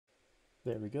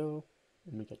There we go.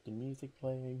 Let me get the music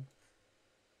playing.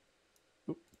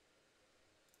 Oop.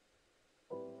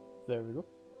 There we go.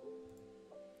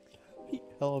 Hey,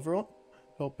 hello everyone.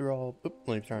 Hope you're all. Oop,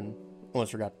 let me turn.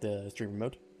 Almost forgot the stream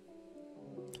mode.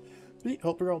 Hey,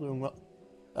 hope you're all doing well.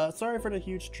 Sorry for the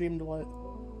huge stream delay.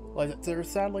 Like, there's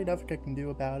sadly nothing I can do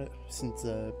about it since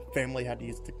family had to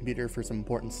use the computer for some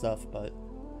important stuff, but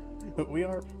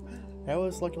I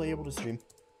was luckily able to stream.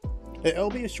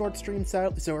 It'll be a short stream,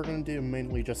 sadly, so we're gonna do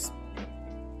mainly just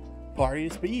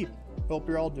parties, but yeah, hope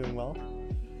you're all doing well.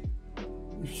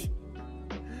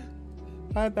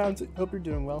 Hi, Bouncy, hope you're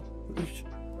doing well.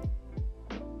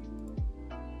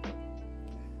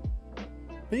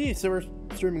 But yeah, so we're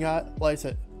streaming hot, like I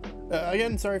said.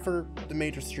 Again, sorry for the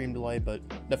major stream delay, but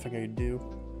nothing I can do.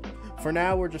 For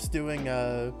now, we're just doing,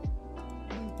 like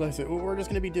I said, we're just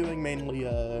gonna be doing mainly,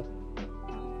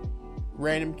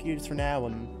 random cues for now,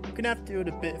 and we're gonna have to do it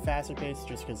a bit faster pace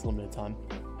just because limited time.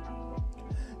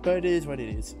 But it is what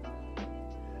it is.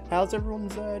 How's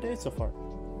everyone's day so far?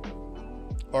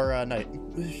 Or night?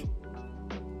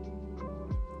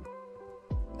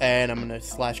 And I'm gonna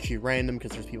 /Q random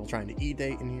because there's people trying to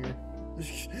e-date in here.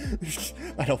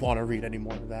 I don't want to read any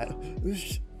more of that.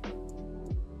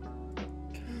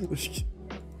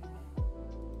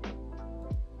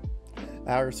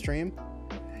 Hour stream?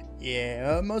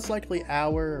 Yeah, most likely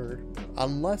hour,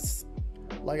 unless,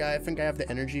 like, I think I have the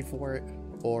energy for it,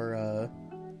 or,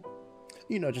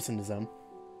 you know, just in the zone.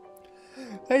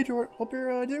 Hey, George, hope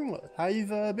you're doing well. How you've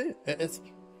been?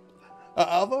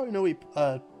 Although I know we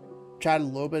chatted a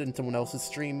little bit in someone else's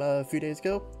stream a few days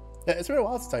ago, it's been a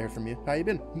while since I heard from you. How you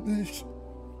been?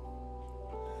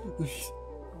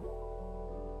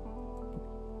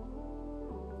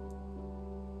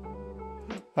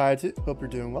 Hi, too. Hope you're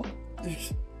doing well.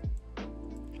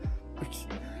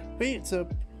 Wait, so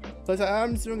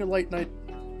I'm just doing a late night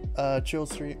chill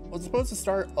stream. I was supposed to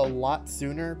start a lot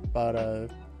sooner, but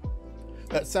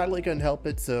sadly couldn't help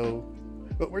it,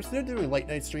 but we're still doing a late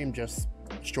night stream, just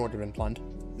shorter than planned.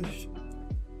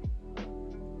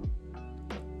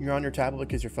 You're on your tablet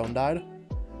because your phone died?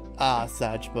 Ah,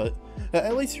 Sag, but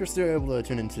at least you're still able to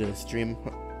tune into the stream.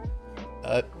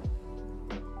 But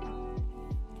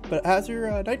how's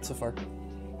your night so far?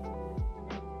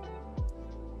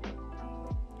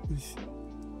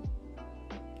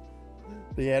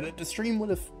 But yeah, the stream would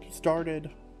have started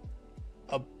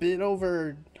a bit over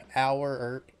an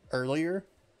hour earlier,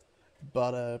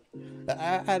 but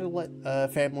I had to let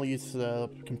family use the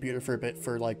computer for a bit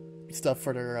for like stuff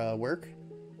for their work.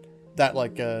 That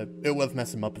like it would have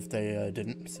messed them up if they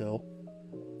didn't. So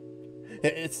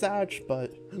it's sad,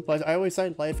 but like I always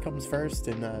say, life comes first,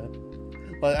 and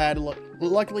but I had to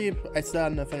luckily I still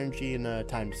had enough energy in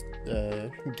times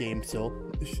game. So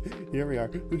here we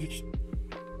are.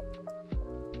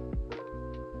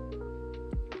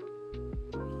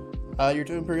 You're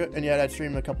doing pretty good, and yeah, that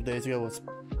stream a couple days ago was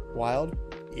wild.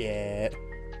 Yeah.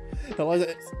 I'm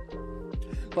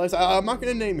not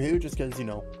gonna name who, just because, you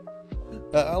know,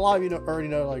 a lot of you already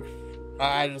know, like,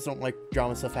 I just don't like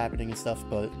drama stuff happening and stuff,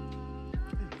 but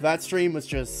that stream was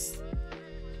just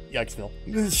yikesville.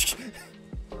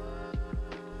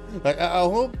 Like,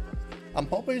 I'm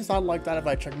hoping it's not like that if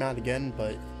I check them out again,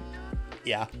 but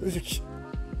yeah.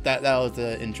 that was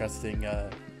an interesting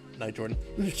night, Jordan.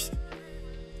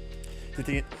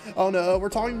 Oh no, we're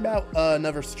talking about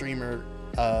another streamer,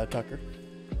 Tucker.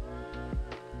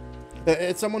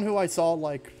 It's someone who I saw,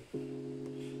 like,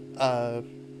 I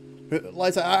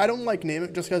don't like name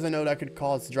it just because I know that could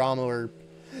cause drama or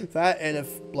that, and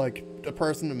if, like, the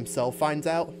person himself finds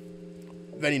out,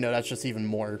 then, you know, that's just even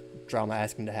more drama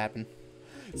asking to happen.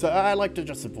 So I like to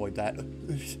just avoid that.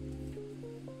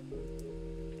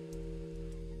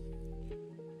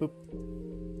 Boop.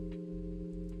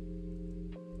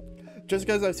 Just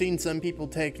because I've seen some people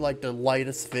take, like, the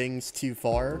lightest things too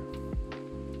far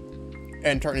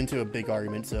and turn into a big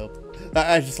argument, so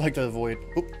I just like to avoid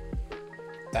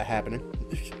that happening.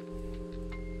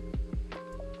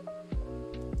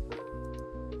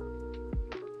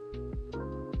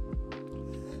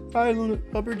 Hi, Luna.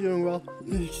 Hope you're doing well.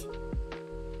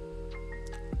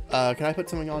 Can I put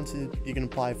something on so you can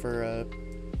apply for,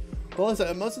 well,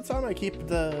 listen, most of the time I keep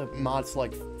the mods,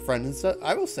 like, friends and stuff.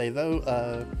 I will say,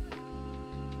 though,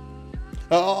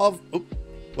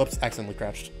 whoops, accidentally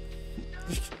crashed.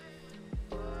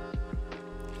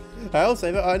 I will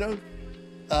say that I know,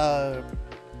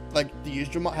 like, the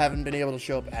usual mod haven't been able to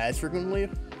show up as frequently,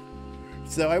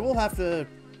 so I will have to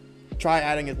try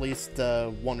adding at least,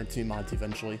 1 or 2 mods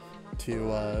eventually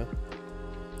to,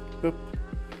 boop.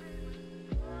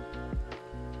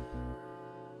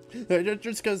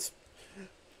 Just because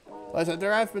Like I said,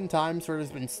 there have been times where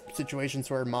there's been situations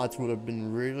where mods would have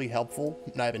been really helpful,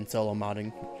 and I've been solo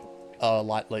modding a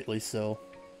lot lately, so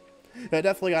I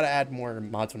definitely gotta add more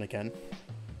mods when I can.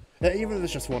 Even if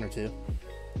it's just one or two.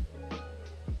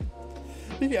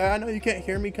 Yeah, I know you can't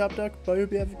hear me, Cup Duck, but I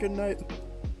hope you have a good night.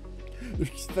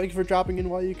 Thank you for dropping in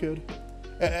while you could.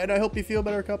 And I hope you feel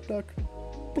better, Cup Duck.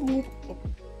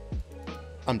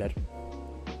 I'm dead.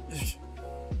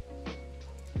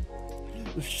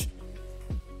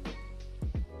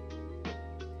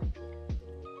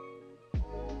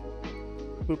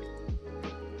 Boop.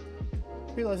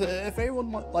 Realize if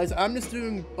anyone wants, I'm just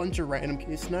doing a bunch of random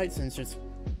keys tonight since it's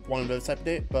one of those type of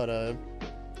date, but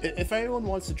if anyone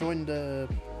wants to join the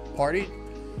party,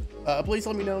 please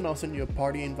let me know and I'll send you a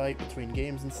party invite between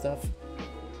games and stuff.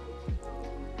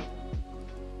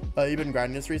 You've been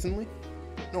grinding this recently?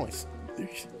 Nice.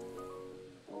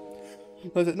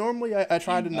 Normally I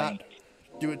try to not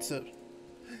do it so...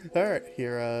 Alright,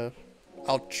 here,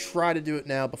 I'll try to do it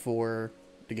now before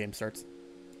the game starts.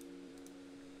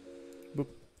 Boop.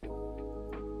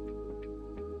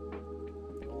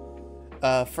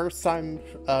 First time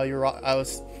I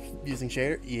was using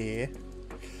shader, yeah.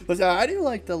 But I do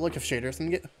like the look of shaders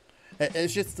and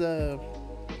it's just a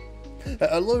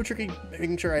little tricky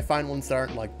making sure I find ones that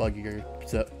aren't like buggy or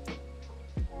so.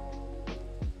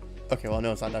 Okay, well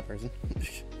no, it's not that person.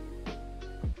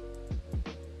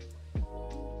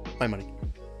 My money.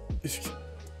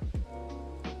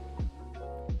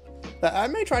 I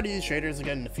may try to use shaders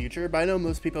again in the future, but I know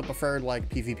most people prefer like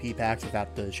PvP packs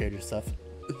without the shader stuff.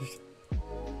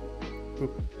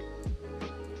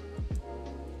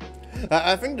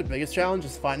 I think the biggest challenge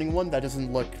is finding one that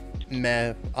doesn't look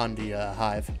meh on the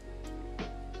Hive.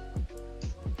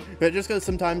 But just because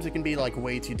sometimes it can be like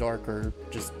way too dark or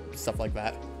just stuff like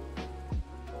that.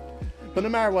 But no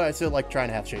matter what, I still like trying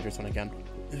to have shaders when I can.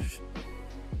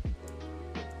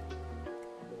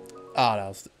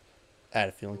 I had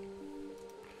a feeling.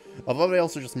 Although they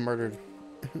also just murdered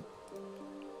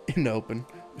in the open.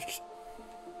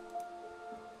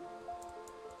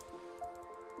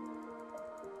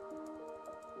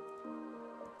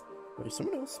 Wait,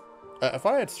 someone else? I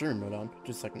thought I had stream mode on.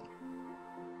 Just a second.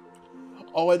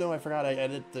 Oh, I know, I forgot I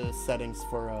edited the settings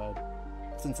for,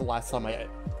 since the last time I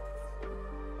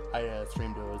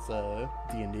streamed it was,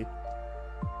 D&D.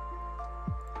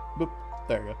 Boop.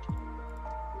 There we go.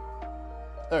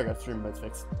 There we go, stream mode's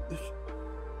fixed.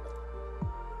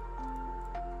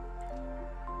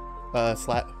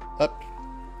 Up.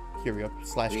 Here we go.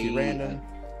 Slash key random.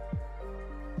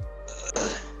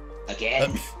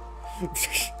 Again?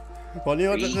 Well, you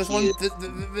know what,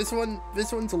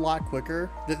 this one's a lot quicker.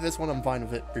 This one I'm fine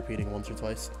with it repeating once or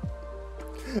twice.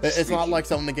 It's not like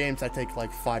some of the games that take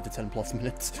like 5 to 10 plus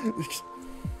minutes.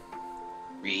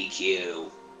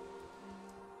 Re-queue.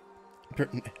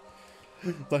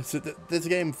 This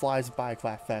game flies by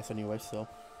fast anyway, so.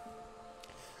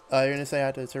 You're gonna say I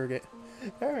had to interrogate.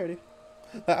 Alrighty.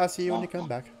 I'll see you when you come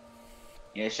back.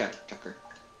 Yeah, shut up, Tucker.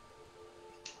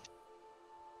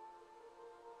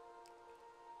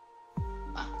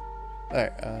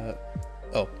 Alright,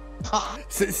 oh.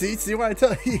 See what I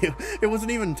tell you? It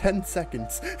wasn't even 10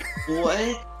 seconds.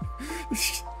 What?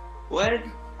 What?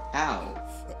 How?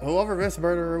 Whoever this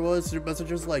murderer was, it must have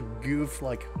just like goof,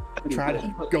 like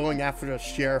going after the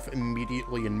sheriff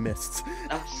immediately and missed.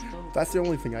 That's the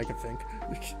only thing I could think.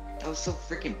 That was so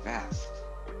freaking fast.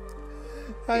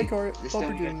 Hi, Corey. This Hope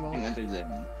time you're doing well. Other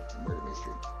than murder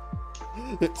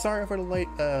mystery. Sorry for the late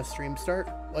stream start.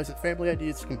 Like I said, family had to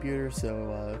use the computer,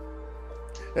 so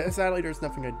sadly there's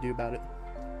nothing I can do about it.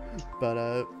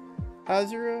 But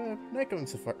how's your night going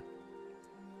so far?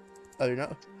 Oh, you're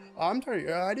not? Oh, I'm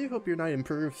sorry. I do hope your night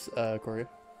improves, Corey.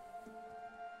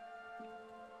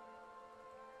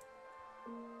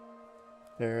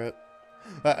 There.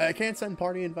 I can't send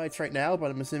party invites right now, but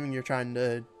I'm assuming you're trying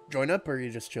to join up, or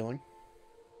you're just chilling.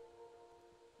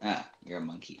 Ah, you're a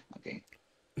monkey. Okay.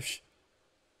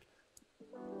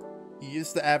 You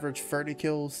used to average 30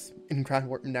 kills in Crown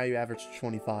Warp, and now you average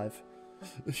 25.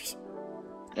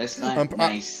 That's not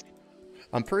nice.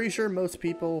 I'm pretty sure most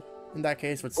people in that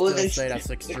case would still say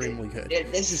that's extremely good.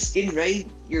 That's a skin, right?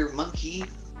 You're a monkey,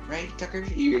 right, Tucker?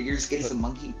 Your skin is a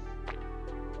monkey.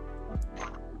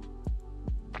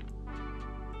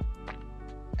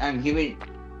 I'm human.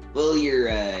 Well, you're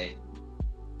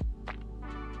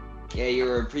yeah,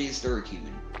 you're a prehistoric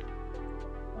human.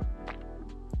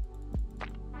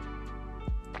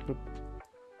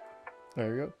 There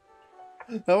we go.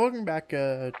 Now welcome back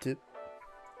to...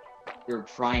 You're a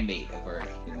primate of our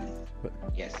human. What?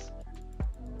 Yes.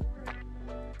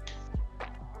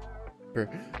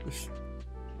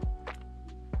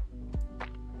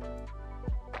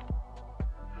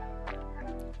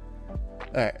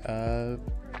 Alright, boop.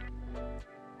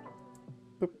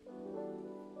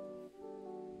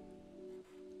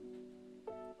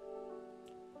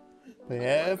 But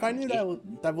yeah, if I knew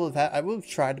that I would have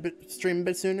tried to stream a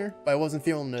bit sooner, but I wasn't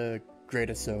feeling the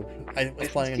greatest, so I was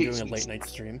planning on doing a late night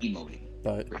stream.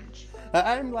 But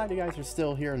I'm glad you guys are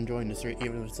still here enjoying the stream,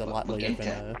 even if it's a lot later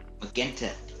than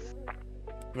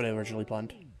what I originally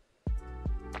planned.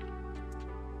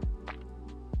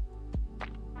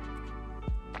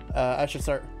 I should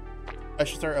start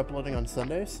uploading on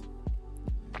Sundays.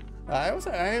 I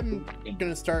am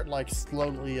gonna start like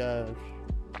slowly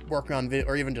working on video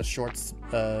or even just shorts.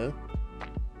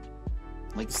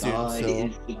 My soon, God, so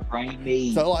it's the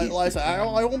primate. So like I said,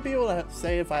 I won't be able to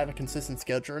say if I have a consistent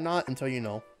schedule or not until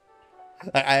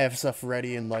I have stuff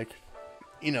ready and like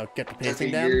get the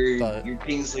pacing down. But your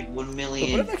ping's like 1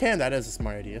 million. But if I can, that is a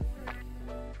smart idea.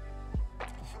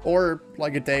 Or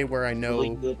like a day where I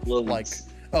know like,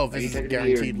 oh, this is a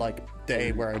guaranteed like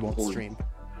day where I won't stream.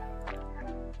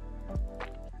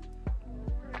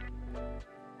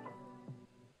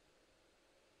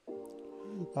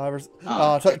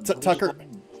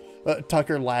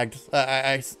 Tucker lagged.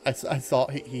 I saw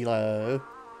he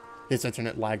his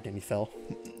internet lagged and he fell.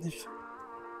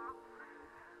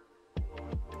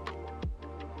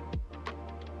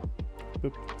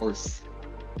 Boop. Horse.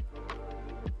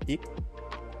 Eep.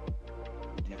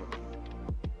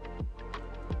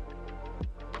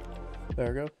 There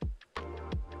we go.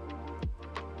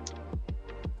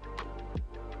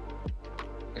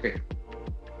 Okay.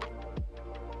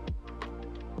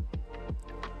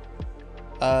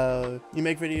 You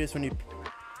make videos when you...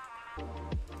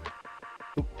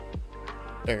 Oop.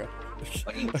 There you go.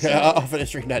 Okay, I'll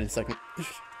finish reading that in a second.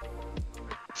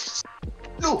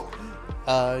 No!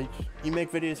 You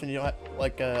make videos when you don't have,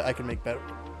 like, I can make better.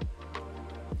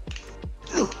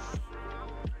 No!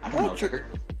 I don't know, Trigger.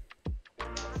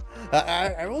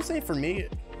 I will say for me...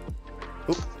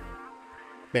 Oop.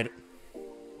 Made it.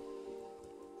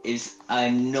 Is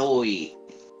annoying.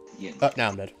 Yeah. Now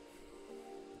I'm dead.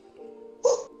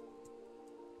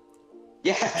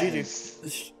 Yes!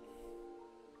 GG.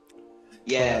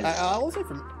 Yes. I will say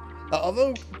for...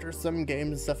 although there's some games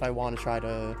and stuff I want to try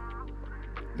to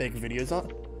make videos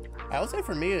on, I will say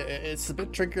for me, it's a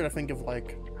bit trickier to think of,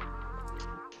 like...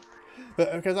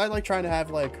 Because I like trying to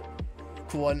have, like,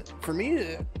 cool... And for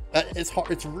me, it's hard.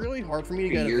 It's really hard for me to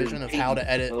get a vision of how to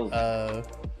edit a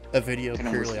video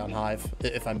purely on Hive,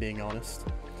 if I'm being honest.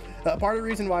 Part of the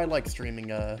reason why I like streaming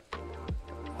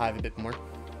Hive a bit more.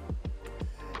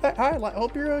 Hi,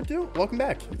 hope you're doing. Welcome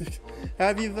back. How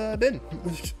have you been?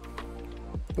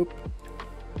 Oop.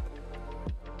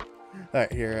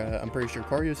 Alright, here, I'm pretty sure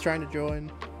Corey was trying to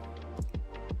join.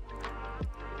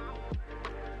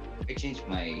 I changed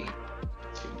my...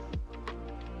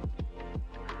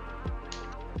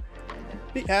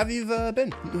 How have you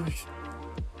been? Like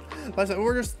I said,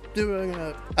 we're just doing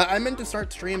I meant to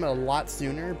start streaming a lot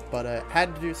sooner, but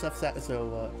had to do stuff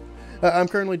so I'm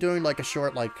currently doing like a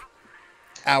short, like,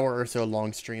 hour or so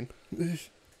long stream.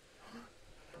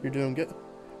 You're doing good.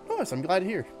 Oh, yes, I'm glad to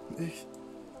hear.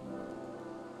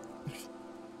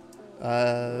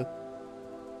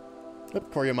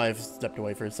 Corey might have stepped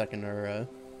away for a second, or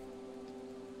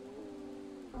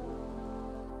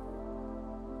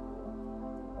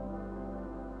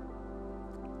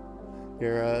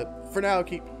here, for now,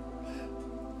 keep...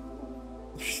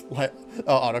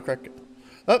 autocorrect.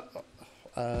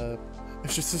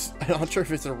 It's just, I'm not sure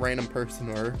if it's a random person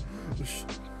or...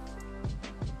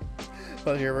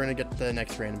 But here, we're gonna get the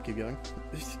next random cube going.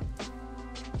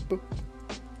 Boop.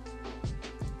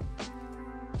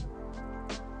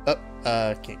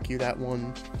 Can't cue that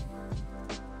one.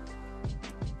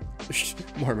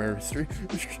 More murder mystery.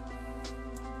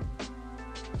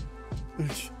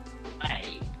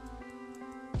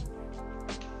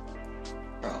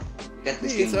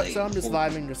 So I'm just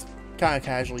vibing, just kind of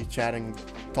casually chatting,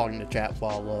 talking to chat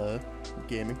while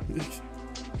gaming.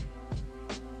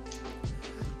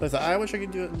 Listen, I wish I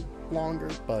could do it longer,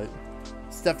 but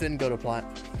stuff didn't go to plan,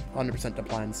 100% to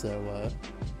plan. So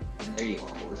there you are.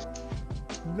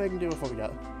 Making do with what we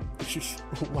got.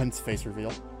 One's face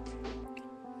reveal.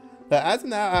 But as of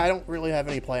now, I don't really have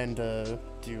any plan to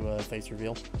do a face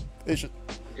reveal. It's just.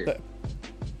 You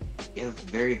have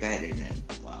very bad internet.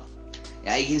 Wow.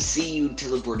 Yeah, I can see you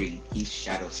teleporting. He's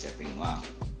shadow stepping. Wow.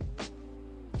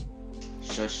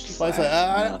 Shush. Like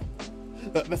I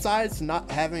said, besides not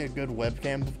having a good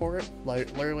webcam before it,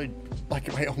 like literally,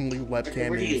 like my only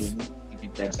webcam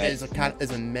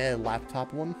is a meh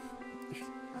laptop one.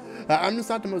 I'm just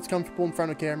not the most comfortable in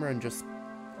front of camera, and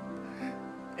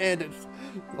it's,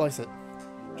 like I said,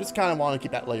 just kind of want to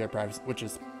keep that layer of privacy, which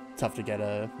is tough to get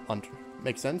on.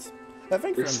 Makes sense. I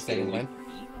think for understanding when.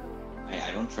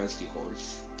 I don't trust you,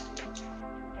 horse.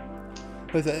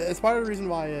 It's part of the reason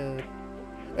why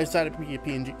I decided to be a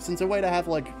PNG, since a way to have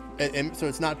like, so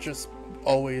it's not just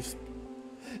always.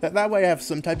 That way I have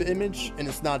some type of image, and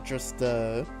it's not just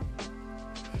a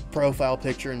profile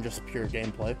picture and just pure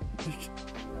gameplay.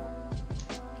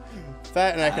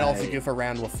 That, and I can also goof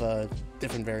around with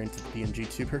different variants of the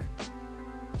pngtuber.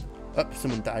 Oh,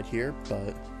 someone died here,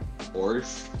 but...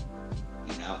 Horse,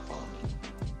 you now follow me.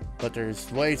 But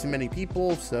there's way too many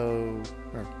people, so...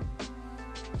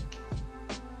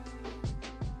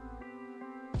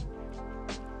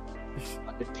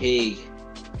 The pig.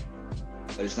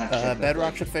 But it's not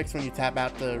Bedrock should fix when you tap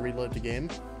out to reload the game.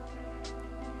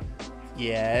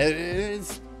 Yeah, it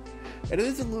is. It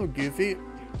is a little goofy.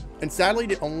 And sadly,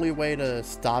 the only way to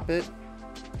stop it,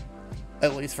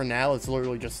 at least for now, is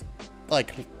literally just,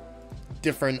 like,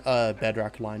 different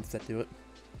bedrock lines that do it.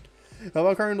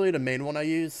 Well, currently, the main one I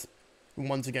use,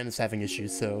 once again, is having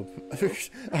issues, so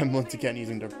I'm once again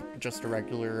using just a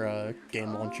regular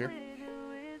game launcher.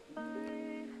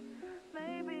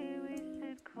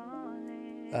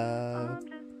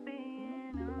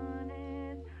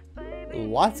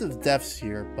 Lots of deaths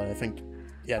here, but I think,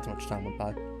 yeah, too much time went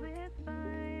by.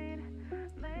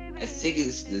 I think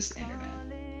it's this internet.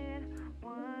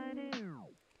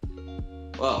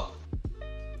 Whoa.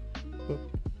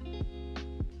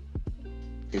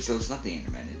 Okay, so it's not the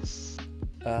internet, it's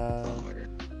somewhere.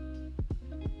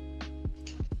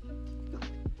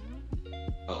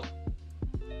 Oh.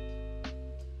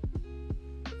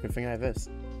 Good thing I have this.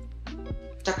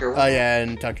 Tucker. Oh yeah,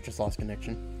 and Tucker just lost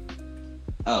connection.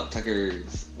 Oh,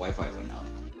 Tucker's Wi-Fi went out.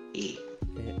 Yeah.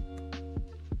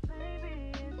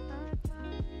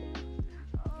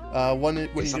 When you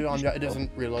do on Java, it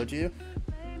doesn't reload you.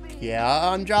 Yeah,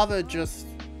 on Java it just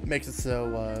makes it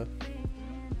so,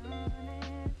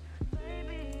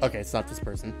 Okay, it's not this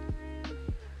person.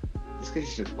 This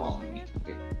guy's just following me.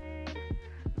 Okay.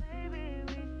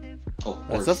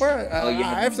 Oh, So far,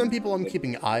 I have some people I'm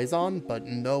keeping eyes on, but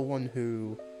no one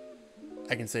who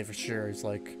I can say for sure is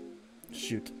like,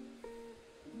 shoot.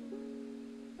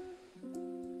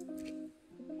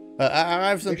 I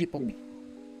have some people...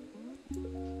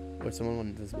 Wait, someone went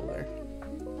invisible there.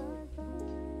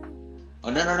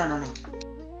 Oh, no.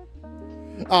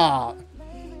 Ah!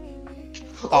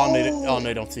 Oh, no,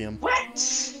 they don't see him.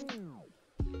 What?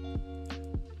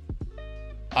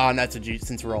 Ah, and that's a G,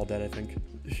 since we're all dead, I think.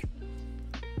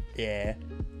 Yeah.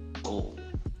 Oh.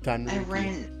 Time to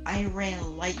I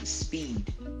ran light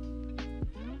speed.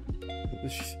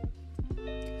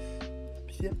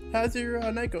 Yeah. How's your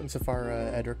night going so far,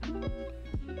 Edric?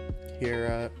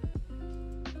 Here,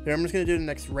 I'm just gonna do the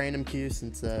next random queue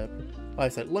since, like I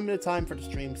said, limited time for the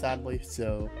stream, sadly,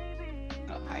 so...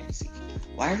 Oh, I see.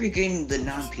 Why are we getting the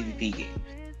non-PvP game?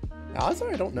 Honestly,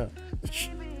 I don't know.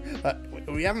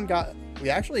 We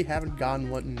actually haven't gotten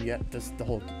one yet, just the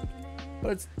whole...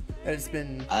 But it's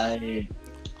been...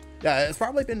 Yeah, it's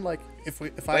probably been, like, if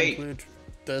I include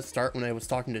the start when I was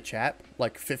talking to chat,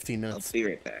 like 15 minutes. I'll be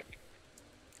right back.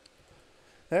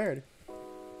 There.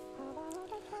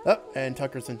 Oh, and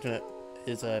Tucker's internet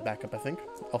is back up, I think.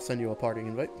 I'll send you a party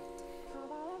invite.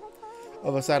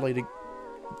 Although sadly the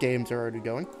games are already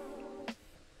going.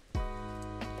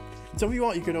 So if you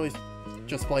want, you could always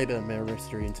just play the mirror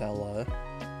history until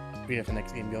we have the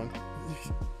next game going.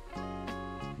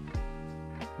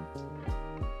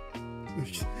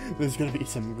 There's gonna be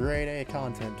some grade A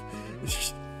content.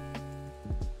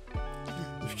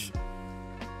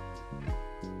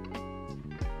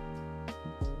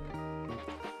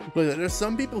 But there's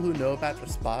some people who know about the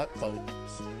spot, but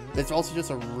it's also just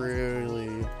a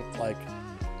really, like,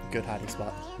 good hiding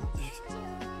spot.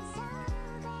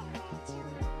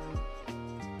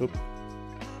 Oop.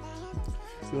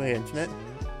 Do I internet?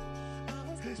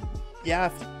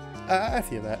 Yeah, I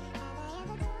feel that.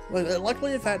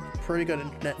 Luckily, I've had pretty good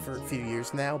internet for a few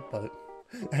years now, but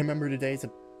I remember the days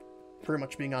of pretty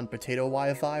much being on potato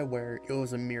Wi-Fi, where it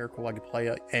was a miracle I could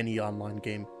play any online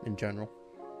game in general.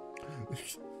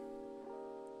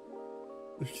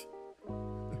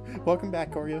 Welcome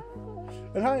back, Oreo.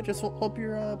 And hi, I just hope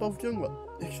you're both doing well.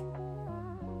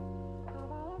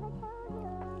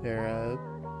 Here,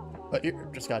 here,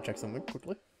 just gotta check something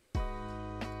quickly.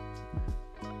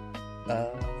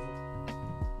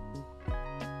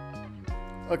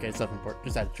 Okay, it's nothing important.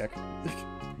 Just had to check.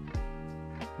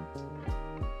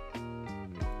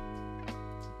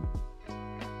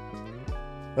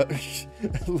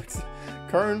 It looks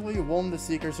currently one of the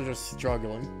seekers are just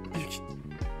struggling.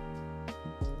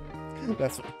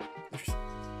 That's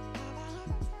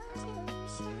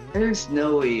There's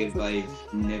no way if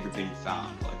I've never been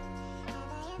found. Like,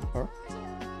 Huh?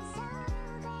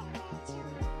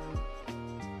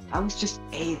 I was just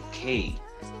AFK.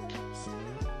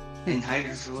 And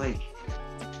hiders were like,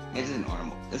 it's a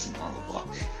normal block.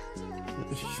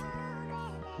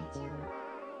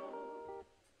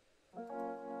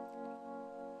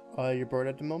 You're bored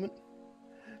at the moment?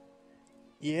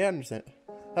 Yeah, I understand.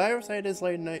 I would say it is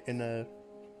late at night, and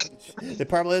it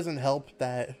probably doesn't help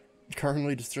that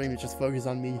currently the stream is just focused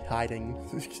on me hiding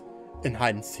in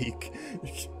hide and seek.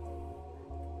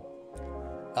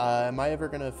 Am I ever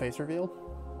gonna face reveal?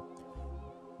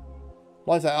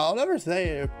 Well, I'll never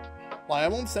say. Like, I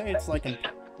won't say it's like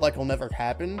it'll never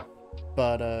happen,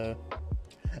 but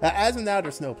as of now,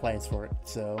 there's no plans for it.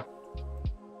 So,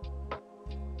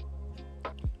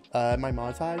 am I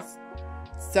monetized?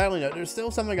 Sadly, no. There's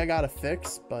still something I gotta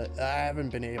fix, but I haven't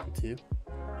been able to.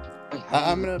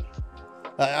 I'm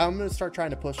gonna start trying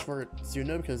to push for it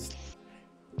sooner because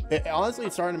honestly,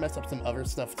 it's starting to mess up some other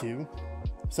stuff too.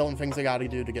 Some things I gotta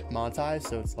do to get monetized,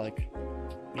 so it's like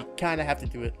we kind of have to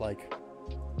do it like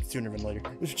sooner than later.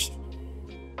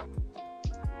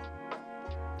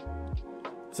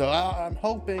 So I'm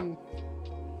hoping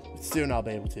soon I'll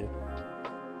be able to.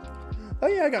 Oh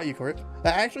yeah, I got you, Court. I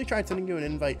actually tried sending you an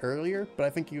invite earlier, but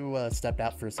I think you stepped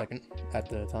out for a second at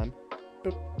the time.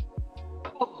 Boop.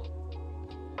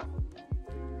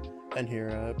 And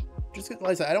here, just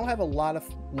like I said, I don't have a lot of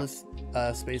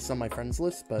space on my friends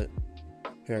list, but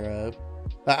here,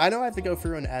 I know I have to go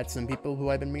through and add some people who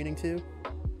I've been meaning to.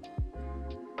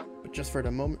 But just for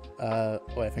the moment, oh,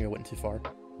 I think I went too far.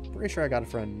 Pretty sure I got a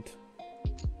friend.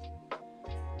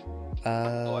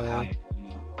 I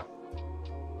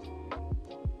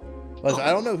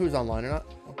don't know who's online or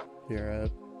not. Here,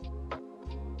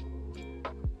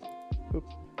 boop.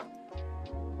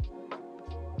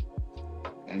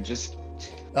 And just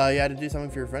you had to do something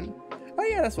for your friend? Oh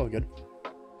yeah, that's all good.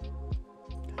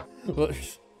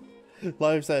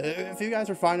 Like I said, if you guys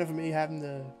are fine with me having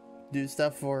to do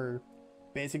stuff for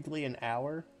basically an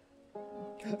hour,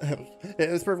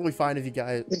 it's perfectly fine if you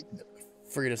guys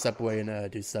free to step away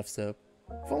and do stuff, so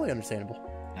fully understandable.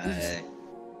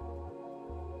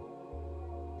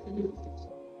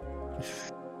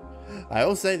 I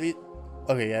will say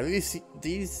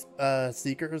these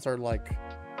seekers are like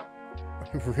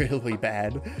really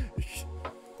bad.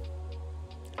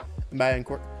 I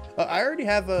already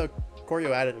have a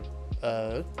choreo added.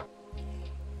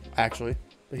 Actually,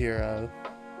 here.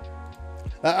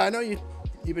 I know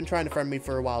you've been trying to friend me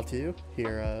for a while too.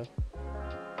 Here.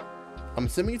 I'm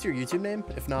assuming it's your YouTube name.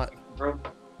 If not,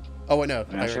 oh wait, no.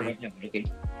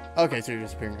 Okay, so you're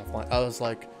just appearing offline. I was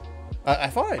like, I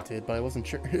thought I did, but I wasn't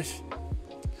sure.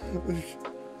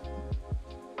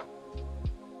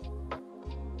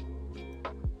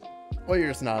 Well, you're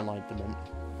just not online at the moment.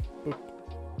 Boop.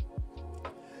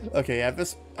 Okay, at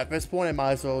this point, I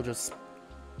might as well just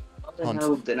hunt.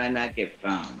 How did I not get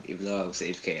found, even though I was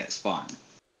AFK at spawn?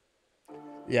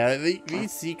 Yeah,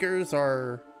 these seekers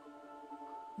are.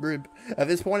 At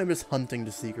this point, I'm just hunting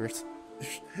the seekers.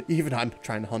 Even I'm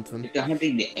trying to hunt them. They're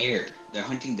hunting the air. They're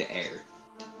hunting the air.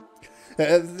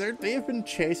 They've been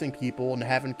chasing people and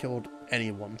haven't killed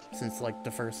anyone since like the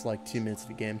first like 2 minutes of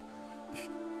the game.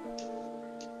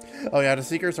 Oh yeah, the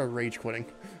seekers are rage quitting.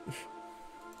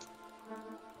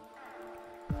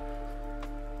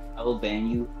 I will ban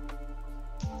you.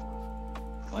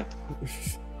 What?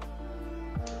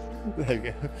 There you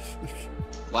go.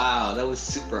 Wow, that was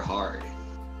super hard.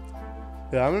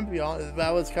 Yeah, I'm gonna be honest,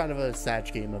 that was kind of a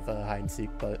sad game of hide and seek,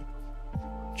 but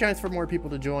chance for more people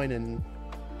to join and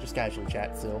just casually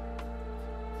chat still.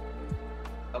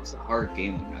 That was a hard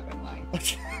game, I'm not gonna lie.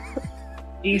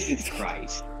 Jesus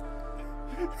Christ.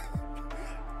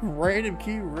 Random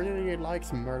Q really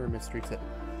likes murder mystery tip.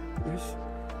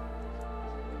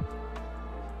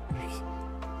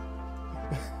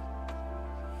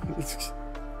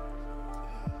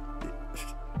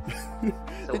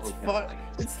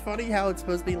 It's funny how it's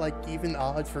supposed to be like even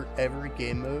odds for every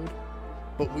game mode,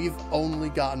 but we've only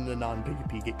gotten the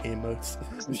non-PvP game modes.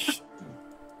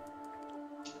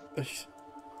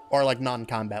 Or like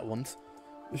non-combat ones.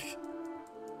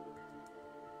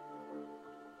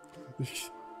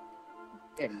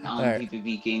 Yeah,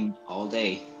 non-PvP game all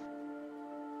day.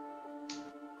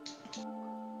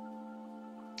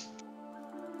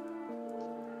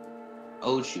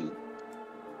 Oh shoot.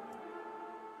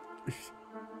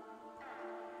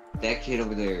 That kid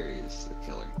over there is the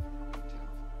killer.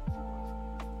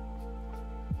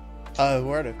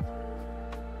 Where are they?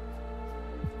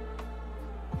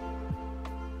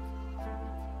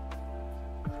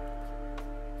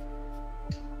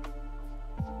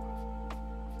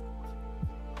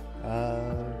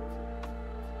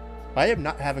 I am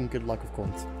not having good luck with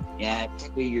coins. Yeah,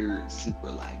 Tucker, you're super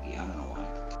laggy. I don't know why.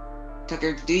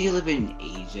 Tucker, do you live in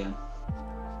Asia?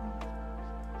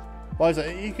 Why is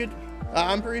that? You could.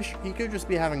 I'm pretty sure he could just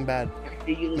be having bad.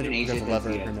 Do you live in Asia? Because of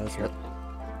weather, who knows what.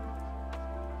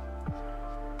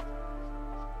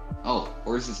 Oh,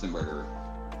 Horse is the murderer.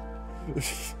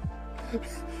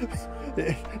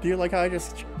 Do you like how I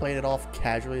just played it off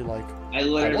casually? Like I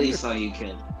literally saw you kill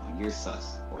him. You're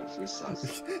sus. Horse, you're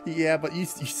sus. Yeah, but you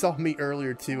saw me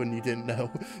earlier too, and you didn't know.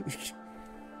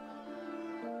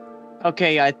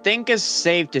 Okay, I think it's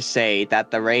safe to say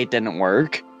that the raid didn't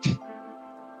work.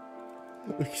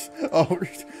 Oh,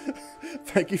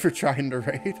 thank you for trying to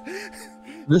raid.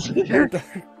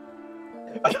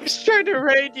 I was trying to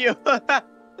raid you.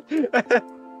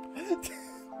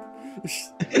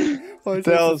 Oh, it's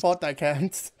the fault that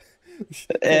counts.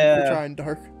 Thank you for trying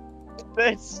dark.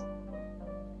 This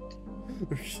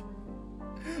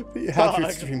How's your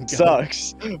stream going?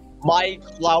 sucks. My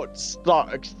clout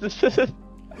sucks.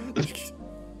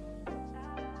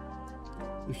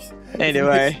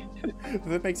 Anyway. If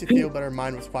it makes you feel better,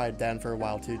 mine was quiet down for a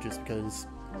while too, just because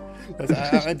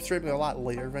I'm streaming a lot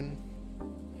later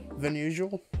than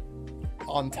usual.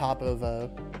 On top of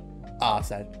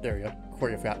sad. There we go.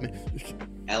 Corey forgot me.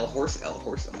 L horse. Oh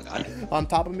my god. On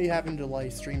top of me having to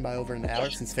like stream by over an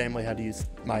hour since family had to use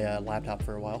my laptop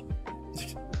for a while.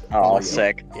 Oh,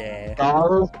 sick. Yeah. Get the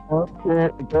horse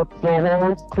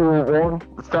to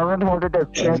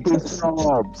 750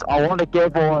 subs. I want a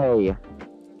giveaway.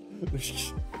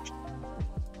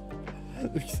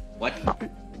 What?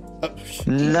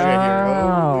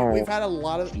 No. We've had a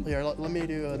lot of. Here, let me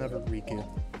do another requeue.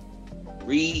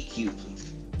 Re-queue, please.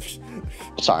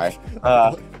 Sorry.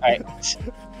 Alright.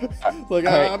 Look,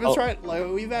 Alright, I'm just trying. Like,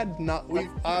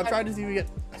 I'm trying to see if we get.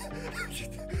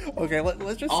 Okay,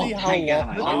 let's just see how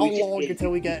long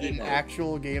until we get an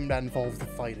actual game that involves the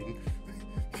fighting.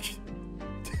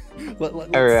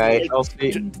 Alright, I'll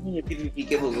see.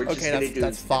 Okay,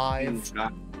 that's 5.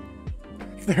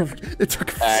 It took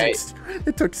 6.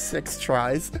 It took 6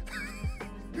 tries.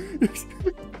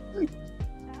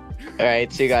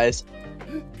 Alright, see you guys.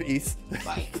 Peace.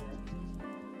 Bye.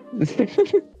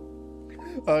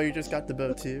 Oh, you just got the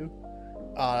bow too?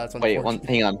 That's Wait, unfortunate.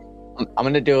 hang on. I'm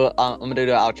gonna do the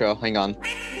outro. Hang on.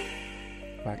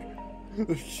 Whack.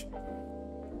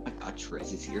 My god,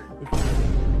 Trez is here.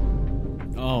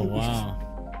 Oh, wow.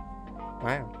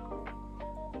 Wow.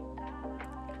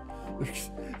 What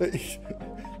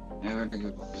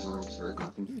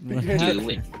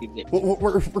happened?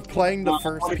 We're playing the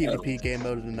first PvP game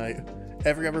mode of the night.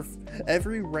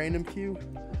 Every random queue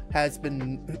has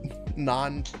been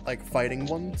fighting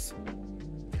ones,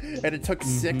 and it took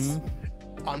 6.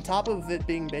 On top of it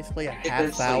being basically a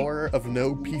half hour of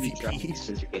no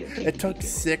PvP, it took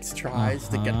 6 tries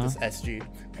to get this SG.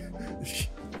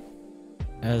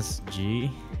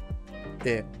 SG?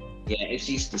 Yeah. Yeah,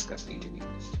 she's disgusting to be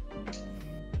honest.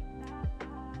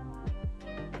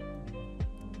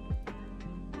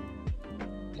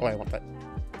 Oh, I want that.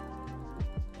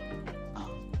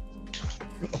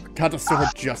 Got the sword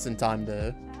just in time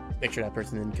to make sure that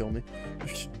person didn't kill me.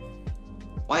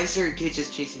 Why is there a kid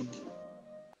just chasing me?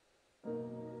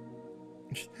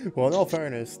 Well, in all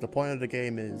fairness, the point of the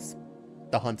game is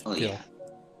the hunt and kill. Yeah.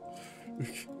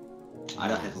 I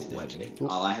don't have a weapon.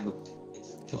 All I have a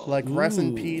Like, rest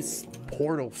in peace,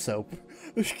 portal soap.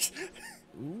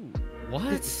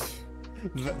 What?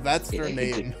 That's their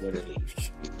name.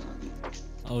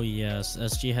 Oh yes,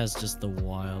 SG has just the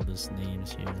wildest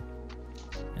names here.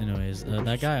 Anyways,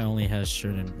 that guy only has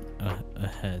shirt and a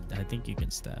head. I think you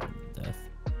can stab him to death.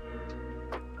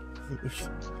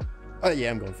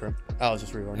 Yeah, I'm going for him. I was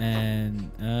just rerolling.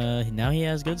 And now he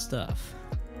has good stuff.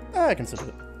 I consider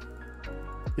it.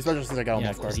 Especially since I got all my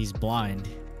Yeah, because cards. he's blind.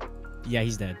 Yeah,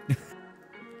 he's dead.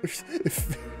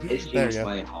 There you go.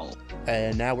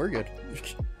 And now we're good.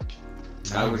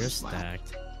 Now we're you're just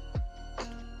stacked.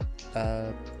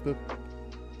 Boop.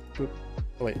 Boop.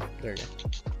 Oh, wait. There you go.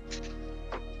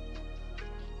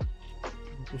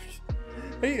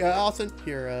 Hey, I'll send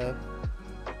your,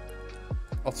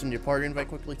 I'll send you a party invite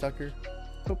quickly, Tucker.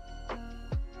 Boop.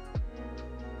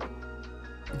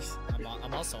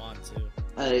 I'm also on too.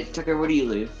 Tucker, where do you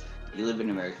live? You live in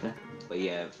America, but you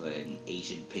have an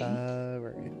Asian ping.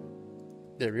 Where are you?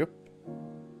 There we go.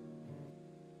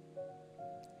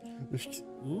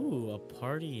 Ooh, a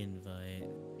party invite.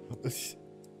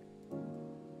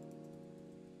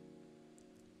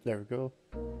 There we go.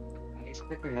 I guess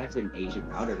Tucker has an Asian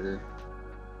auditor.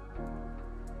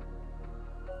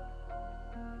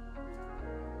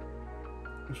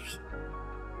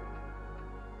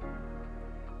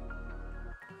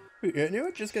 You know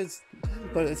what? Just because,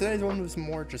 but today's one was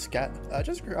more just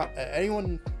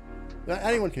anyone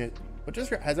can. But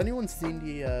just has anyone seen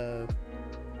the?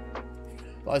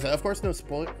 Well, of course, no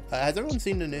spoiler. Has everyone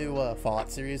seen the new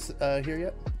Fallout series here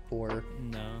yet? Or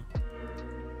No.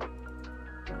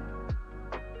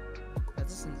 That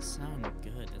doesn't sound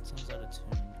good. That sounds out of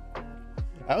tune.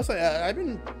 I also I've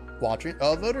been watching.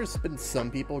 Although there's been some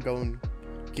people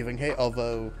giving hate,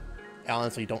 although I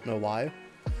honestly don't know why.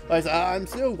 I'm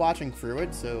still watching through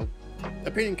it, so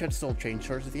opinion can still change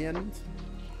towards the end.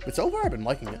 But so far, I've been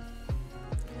liking it.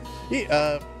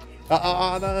 Yeah,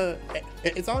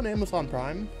 it's on Amazon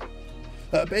Prime.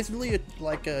 Basically, it's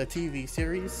like a TV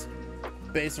series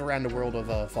based around the world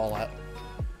of Fallout.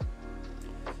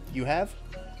 You have?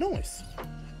 Nice.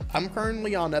 I'm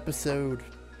currently on episode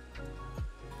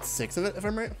 6 of it, if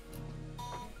I'm right.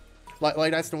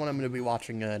 Like that's the one I'm going to be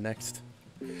watching next.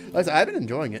 Like I said, I've been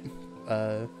enjoying it.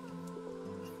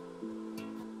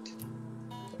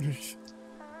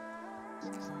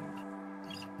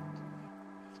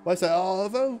 Like I said,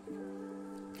 although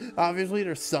obviously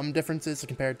there's some differences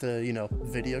compared to, you know,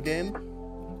 video game.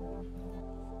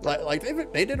 Like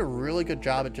they did a really good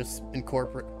job at just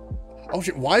incorporate. Oh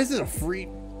shit! Why is it a free?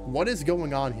 What is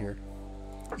going on here?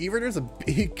 Either there's a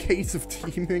big case of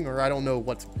teaming, or I don't know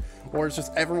what's, or it's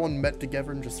just everyone met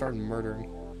together and just started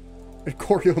murdering. And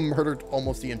Corio murdered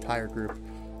almost the entire group.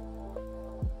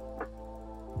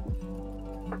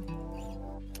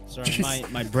 Sorry,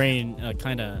 my brain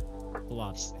kind of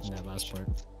lost in that last part.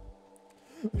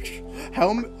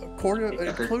 How Corio,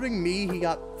 including me, he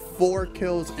got 4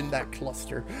 kills in that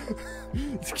cluster.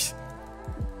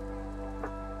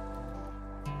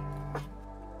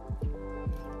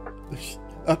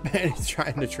 Man, he's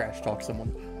trying to trash talk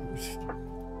someone.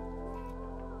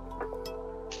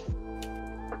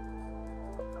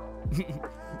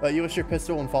 You wish your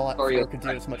pistol and Fallout 4 could do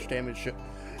as much damage.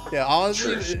 Yeah,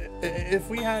 honestly,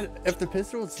 if the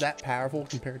pistol was that powerful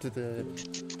compared to the,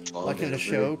 like in the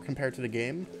show, compared to the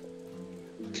game,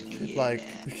 like,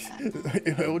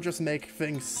 it would just make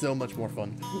things so much more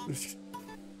fun.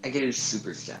 I get a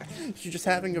super stack. You're just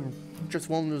having just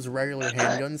one of those regular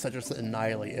handguns that just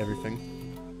annihilate everything.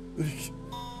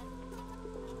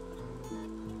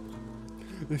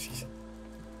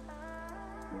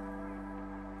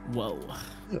 Whoa.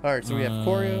 Alright, so we have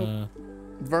Corio,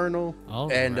 Vernal,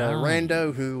 and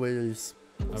Rando, who is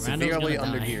severely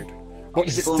undergeared. But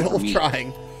he's still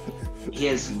trying. He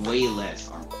has way less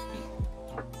armor.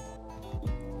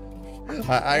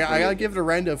 I gotta give the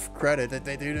Rando credit that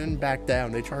they didn't back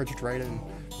down. They charged right in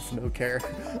with no care.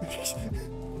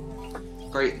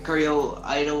 Corio,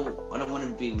 I don't want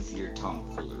to be with your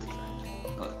tomfoolery.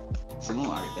 So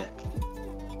no, I bet.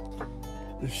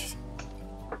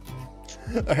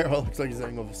 Alright, well, looks like he's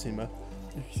saying Ovasima.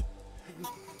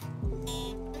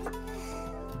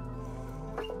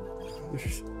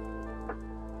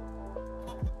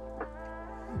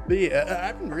 But yeah,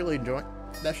 I've been really enjoying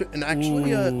that shit. And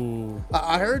actually,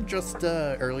 I heard just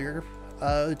earlier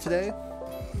today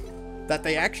that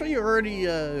they actually already,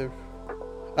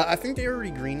 I think they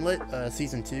already greenlit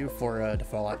season 2 for the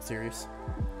Fallout series.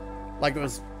 Like it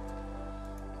was,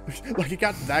 like it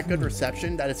got that good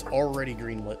reception that it's already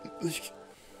greenlit.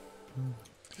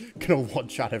 Gonna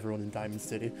one-shot everyone in Diamond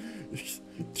City.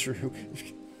 True.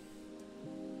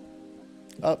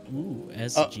 Ooh,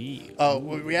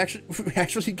 SG. We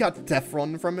actually got Death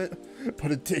Run from it,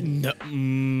 but it didn't. No.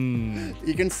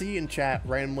 You can see in chat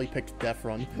randomly picked Death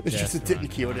Run. It's just it didn't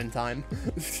queue it in time.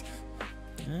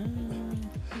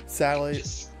 Sadly,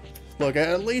 look,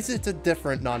 at least it's a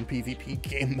different non-PvP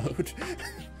game mode.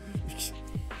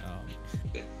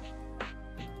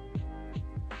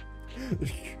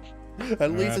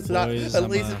 At least it's not. At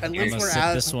least we're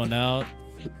out. This one out.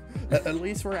 At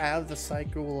least we're out of the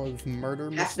cycle of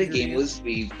murder mystery. Half the game was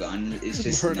begun. It's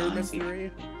just murder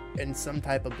mystery and some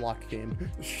type of block game.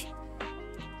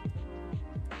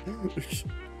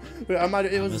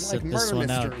 It was like murder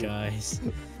mystery, out, guys.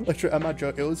 I'm not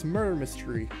joking. It was murder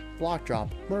mystery, block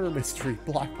drop, murder mystery,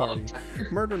 block party,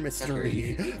 murder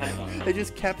mystery. They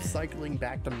just kept cycling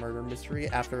back to murder mystery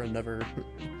after another,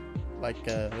 like,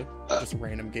 just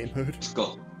random game mode. Let's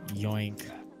go. Yoink.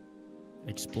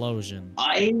 Explosion.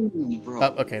 Bro.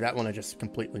 Oh, okay, that one I just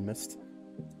completely missed.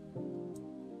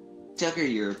 Tucker,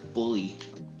 you're a bully.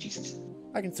 Jesus.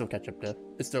 I can still catch up to.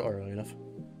 It's still early enough.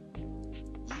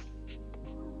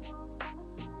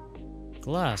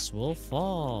 Glass will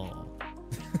fall.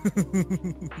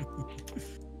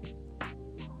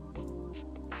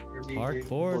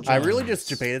 Hardcore. I really just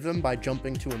debated them by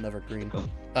jumping to another green.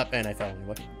 And I fell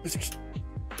anyway.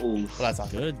 Well, that's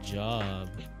awesome. Good job.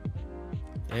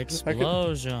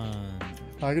 Explosion.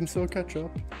 I can still catch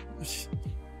up.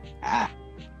 Ah,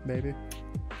 Maybe.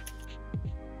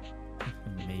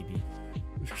 Maybe.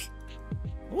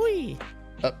 Whee!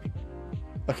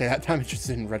 Okay, that time it just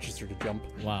didn't register to jump.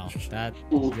 Wow, that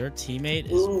Ooh. your teammate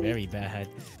is Ooh. very bad.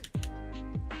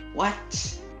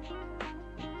 what?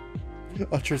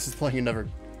 Oh, Tris is playing another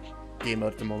game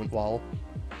mode at the moment while...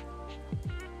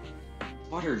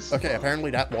 Waters. Okay, apparently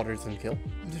that water doesn't kill.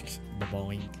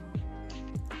 Boing.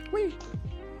 Whee!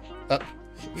 Ooh,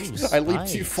 I leaped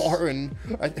too spikes. far and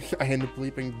I ended up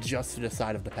leaping just to the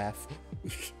side of the path.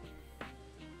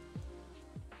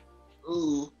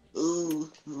 Ooh, ooh,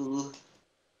 ooh.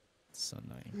 So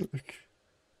annoying.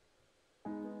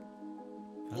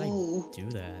 How did Ooh. I do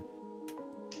that?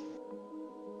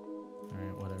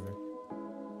 Alright, whatever.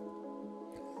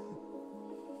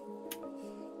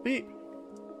 Beat!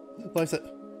 Like I said,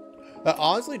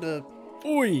 honestly, the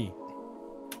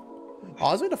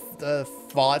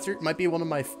Fallout series might be one of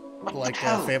my What the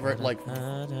hell? favorite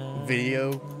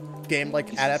video game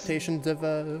adaptations of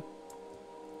I'm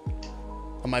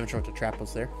not even sure what the trap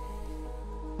was there.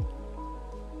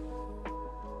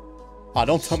 Ah,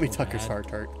 don't tell me So Tucker's bad. heart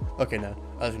hurt. Okay, no,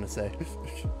 I was gonna say.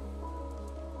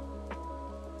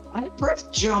 I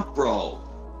pressed jump roll.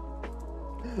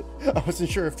 I wasn't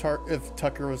sure if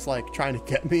Tucker was like trying to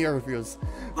get me or if he was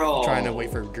Bro. trying to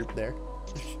wait for a group there.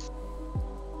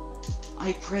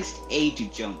 I pressed A to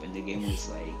jump and the game was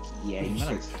like, yeah, you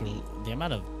pressed B. The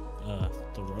amount of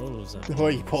throws. The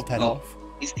way you pulled that Oh. off.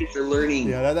 These kids are learning.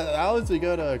 Yeah, that was a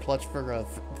good clutch for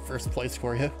first place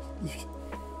for you.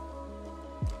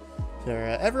 So,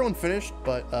 everyone finished,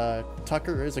 but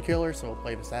Tucker is a killer, so we'll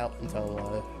play this out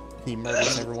until he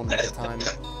murders everyone at a time.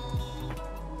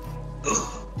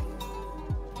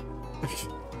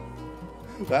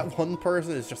 That one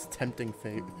person is just tempting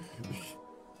fate.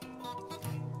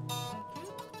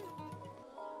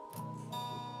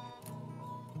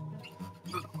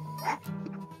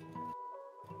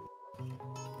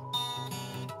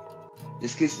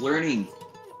 This kid's learning.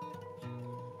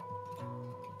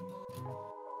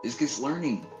 This kid's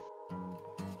learning.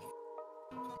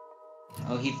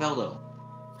 Oh, he fell though.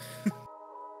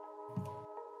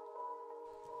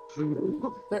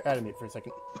 They're animate for a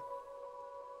second.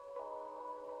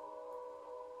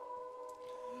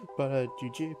 But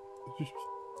GG.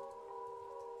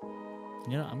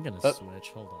 You know, I'm gonna Oh.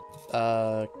 switch. Hold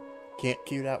on. Can't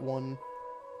queue that one.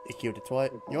 It queued it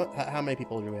twice. You know what? How many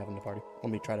people do we have in the party?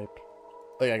 Let me try to...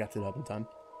 Oh yeah, I got to it up in time.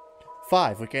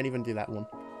 5. We can't even do that one.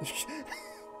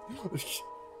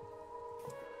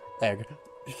 There we go.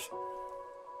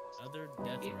 Other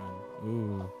death run.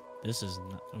 Ooh, this is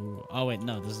not. Ooh. Oh wait,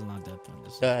 no, this is not death run.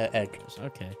 This is Egg.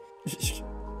 okay.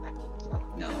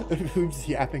 No. Who's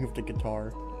yapping with the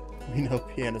guitar? We know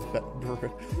piano's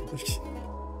better.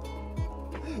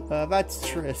 That's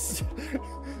Tris.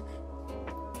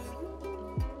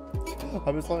 I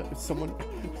was like, someone...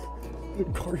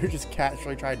 Carter just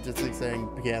casually tried to saying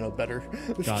piano better.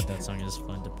 God, that song is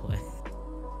fun to play.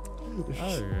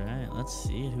 Alright, let's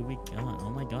see who we got. Oh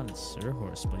my god, it's Sir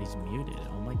Horse, but he's muted.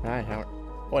 Oh my god. Hi, Howard.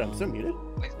 What, I'm still muted?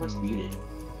 Wait, where's muted?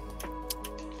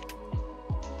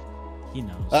 He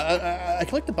knows. I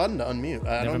clicked the button to unmute.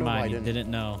 I Never don't know why I mind, he didn't. didn't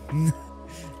know.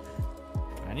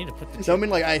 I need to put the So, I mean,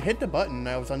 like, I hit the button,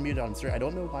 I was unmuted on stream. I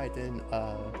don't know why I didn't,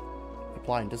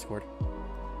 apply in Discord.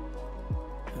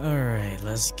 Alright,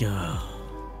 let's go.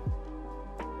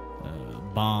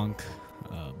 Bonk.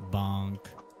 Bonk.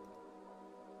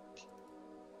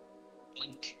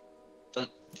 Blink. Dun,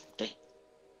 dun.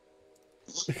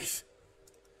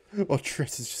 Well,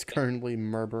 Tris is just currently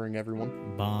murdering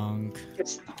everyone. Bonk.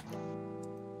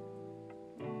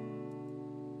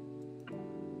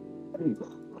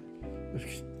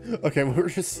 Okay, we're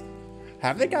just...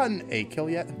 Have they gotten a kill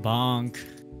yet? Bonk.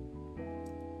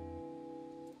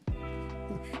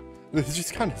 This is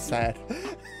just kind of sad.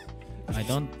 I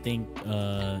don't think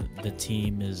the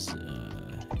team is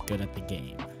good at the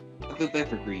game. I feel bad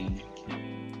for Green.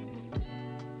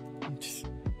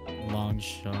 Long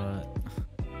shot.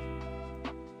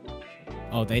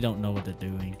 Oh, they don't know what they're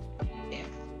doing. Damn.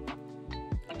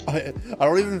 I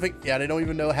don't even think... Yeah, they don't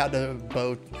even know how the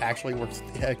bow actually works.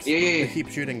 Yeah, Yeah. They keep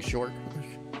shooting short.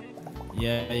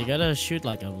 Yeah, you gotta shoot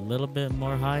like a little bit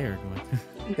more higher.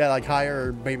 Yeah, like higher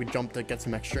or maybe jump to get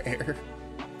some extra air.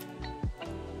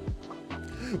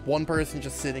 One person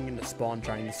just sitting in the spawn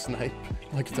trying to snipe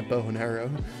like it's a bow and arrow.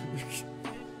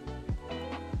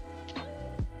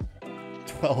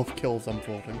 12 kills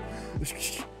unfolding.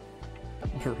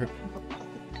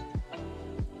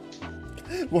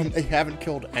 Well, they haven't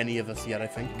killed any of us yet, I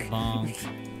think. Bonk.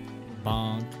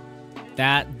 Bonk.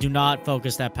 That do not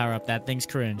focus that power up. That thing's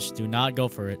cringe. Do not go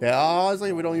for it. Yeah,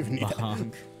 honestly, we don't even need that.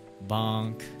 Bonk.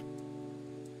 Bonk.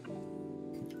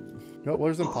 No,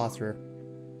 where's imposter?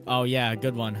 Oh yeah,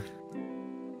 good one.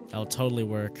 That'll totally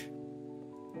work.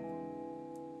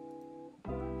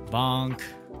 Bonk.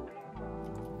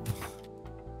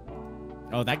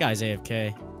 Oh, that guy's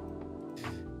AFK.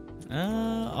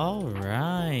 All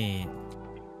right.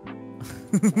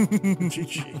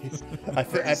 GG.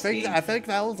 I think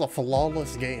that was a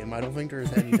flawless game. I don't think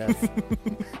there's any death.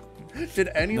 Did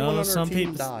anyone on our some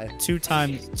team people die?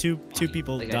 two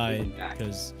people died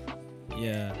because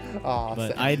yeah. Aw, But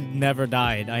sad. I never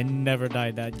died. I never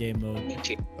died that game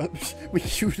mode. We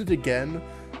shoot it again,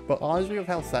 but honestly, of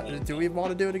how sad. Do we want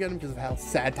to do it again because of how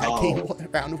sad that game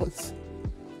round was?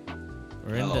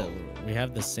 We're in the. We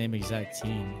have the same exact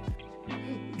team.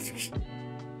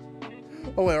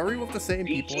 Oh wait, are we with the same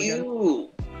people again?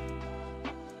 You.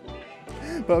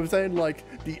 But I'm saying like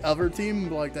the other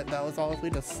team, like that was honestly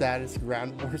the saddest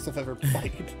ground wars I've ever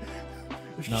played.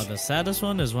 No, the saddest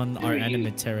one is when our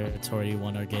enemy territory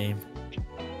won our game.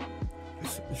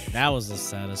 That was the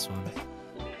saddest one.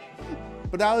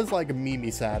 But that was like meme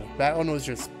sad. That one was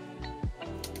just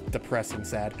depressing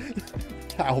sad.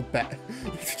 How bad.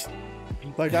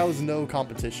 Like that was no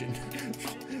competition.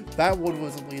 That one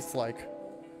was at least like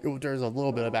there's a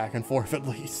little bit of back and forth at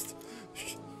least.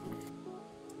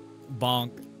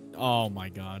 Bonk. Oh my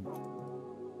god.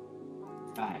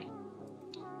 Bye.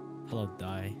 Hello,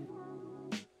 die.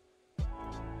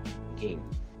 Game.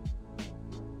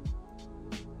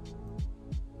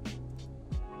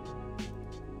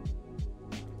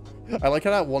 I like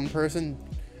how that one person,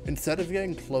 instead of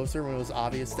getting closer when it was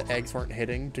obvious the eggs weren't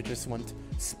hitting, they just went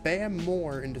spam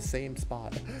more in the same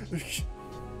spot.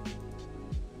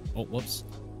 Oh, whoops.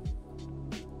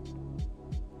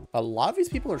 A lot of these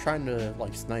people are trying to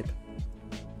like snipe.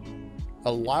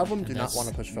 A lot of them do not want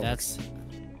to push forward.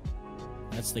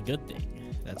 That's the good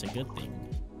thing. That's a good thing.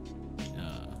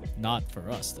 Not for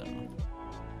us though.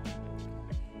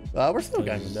 We're still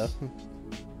getting though.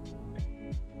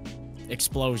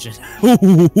 Explosion.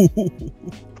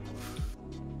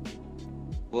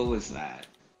 What was that?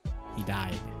 He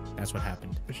died. That's what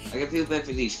happened. I can feel bad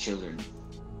for these children.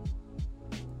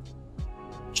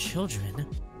 Children?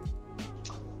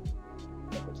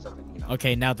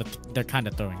 Okay, now they're kind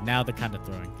of throwing. Now they're kind of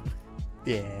throwing.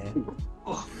 Yeah.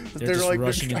 Oh, They're just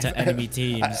rushing into enemy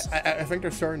teams. I think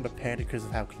they're starting to panic because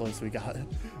of how close we got.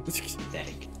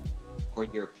 pathetic.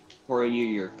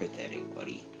 You're pathetic,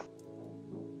 buddy.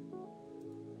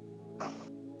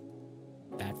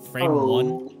 That frame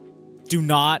one. Do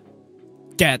not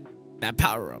get that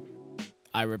power up.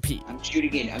 I repeat. I'm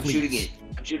shooting it. I'm shooting it.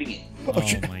 I'm shooting it.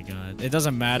 Oh my god. It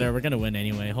doesn't matter. We're gonna win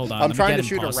anyway. Hold on. I'm let me trying to get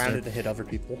shoot imposter. around it to hit other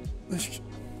people.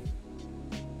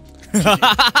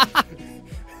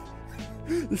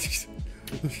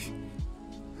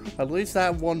 At least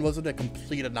that one wasn't a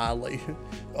complete annihilation.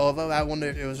 Although that one,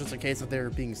 it was just a case of they were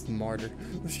being smarter.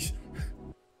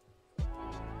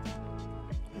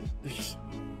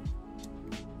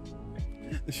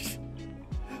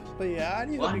 But yeah,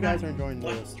 I hope you guys are enjoying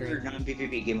the stream.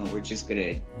 Non-PvP game, we're just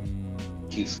gonna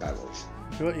shoot Skywars.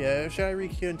 But yeah, should I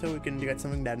re-queue until we can get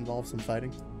something that involves some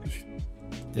fighting?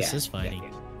 This Yeah, is fighting. yeah.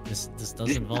 This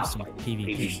does involve some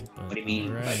PvP. But What do you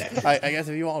mean by alright. that? I guess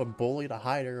if you want to bully the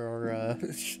hider or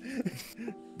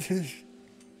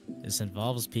This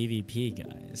involves PvP,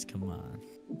 guys. Come on.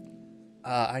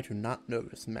 I do not know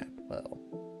this map well.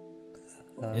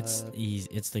 It's easy.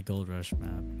 It's the Gold Rush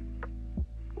map.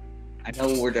 I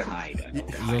know where to hide. I know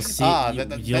where to hide. You'll see.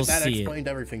 that You'll see it. explained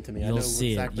everything to me. I You'll know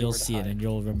see exactly it. You'll where to see it, hide. and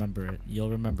you'll remember it.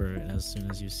 You'll remember it as soon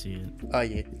as you see it. Oh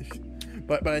yeah,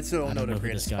 but I still don't know the who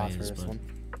greatest this guy spots for is, this but- one.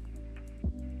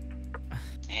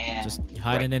 And Just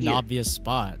hiding in here. obvious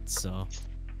spots. So.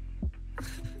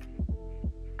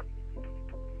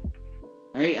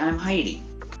 Alright, I'm hiding.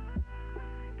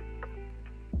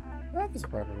 That was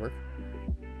probably work.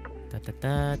 Da, da,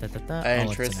 da, da, da, da. And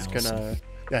Oh, it's Triss an is Allison. gonna,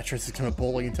 yeah, Triss is gonna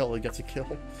bully until he gets a kill.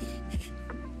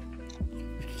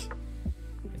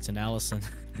 It's an Allison.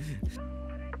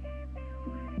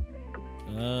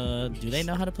 Do they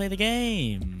know how to play the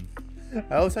game?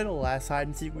 I always say the last hide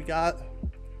and seek we got,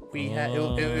 we had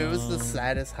it was the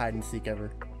saddest hide and seek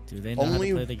ever. Do they know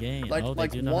Only how to play the game? like Oh, they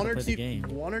like do know one how or to play two the game.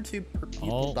 one or two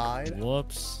people Oh, died,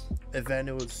 whoops. and then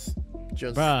it was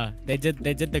just Bruh, they did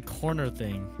the corner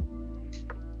thing.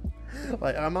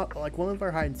 like I'm not like one of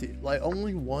our hide and seek like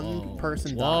only one Whoa.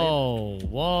 person died,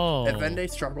 Whoa. and then they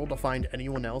struggled to find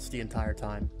anyone else the entire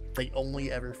time. They only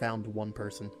ever found one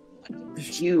person.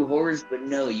 You horrors, but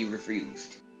no, you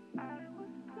refused.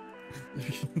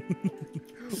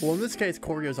 Well, in this case,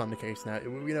 Corio's on the case now.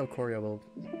 We know Corio will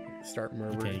start Okay,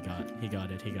 murdering. he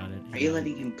got it. Are you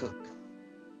letting him cook?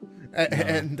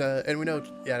 And we know,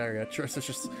 yeah, there you go. Triss is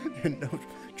just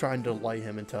trying to light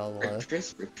him until. Rip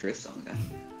Triss on that.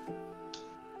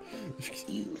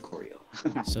 You, Corio.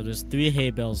 So there's 3 hay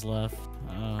bales left.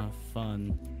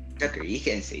 Fun. Tucker, you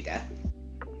can't say that.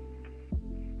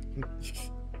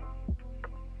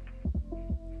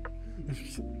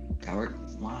 Coward,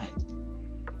 why?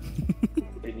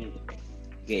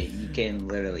 Okay, you can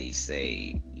literally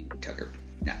say you Tucker,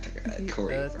 not Tucker,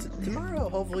 Corio. Tomorrow, I'll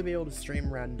hopefully be able to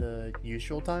stream around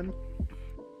usual time.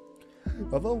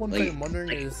 Although one thing I'm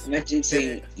wondering is, imagine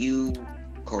saying you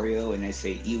Corio and I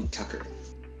say you Tucker.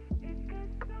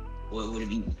 What would it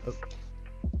be?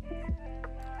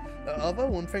 Although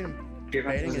one thing I'm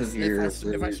debating is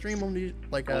if I stream only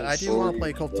like I do want to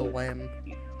play Cult of Lamb.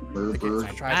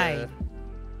 Try to.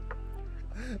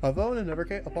 Although in another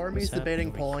case, a part of me is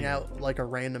debating pulling out like a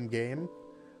random game.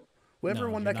 Whatever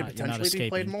one that could potentially be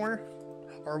played more,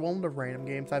 are one of the random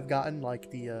games I've gotten,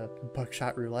 like the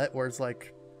Buckshot Roulette, where it's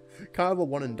like kind of a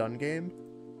one and done game.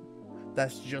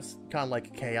 That's just kind of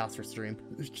like chaos for stream.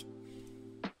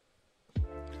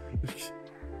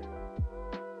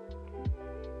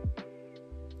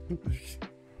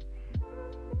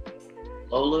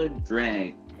 Lola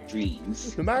Drag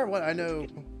Dreams. No matter what, I know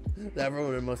that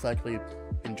everyone would most likely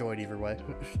enjoy it either way.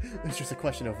 It's just a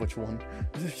question of which one.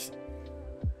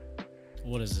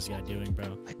 What is this guy doing,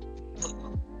 bro?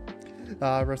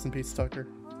 Rest in peace, Tucker.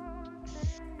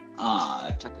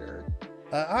 Tucker.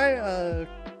 Hi,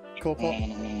 Coco.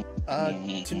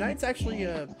 Tonight's actually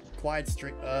a quiet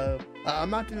stream.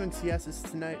 I'm not doing CSs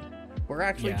tonight. We're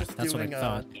actually just that's doing. What I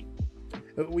thought.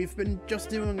 We've been just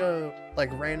doing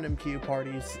like random queue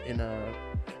parties in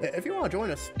If you want to join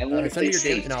us, send me your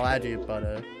name and I'll add you.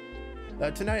 But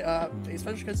tonight,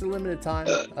 especially because of limited time,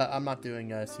 I'm not doing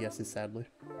CSs sadly.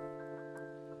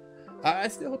 I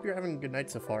still hope you're having a good night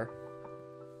so far.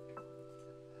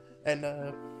 And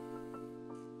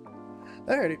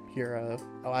alrighty, here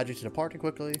I'll add you to the party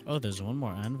quickly. Oh, there's one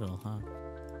more anvil, huh?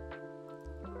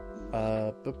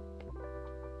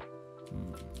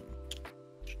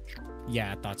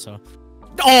 Yeah, I thought so.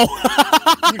 Oh!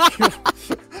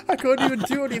 I couldn't even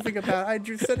do anything about it. I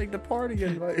just setting the party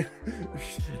invite.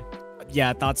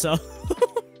 Yeah, I thought so.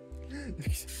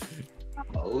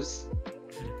 Pose.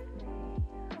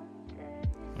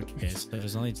 Okay, so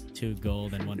there's only 2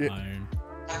 gold and 1 iron.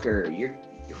 Tucker, your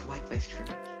Wi-Fi's trash.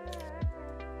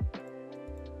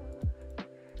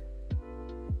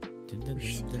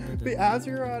 But how's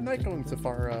your night going so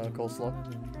far, Coleslaw?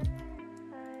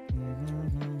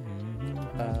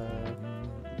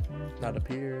 Not up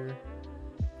here.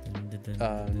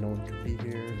 No one could be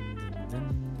here.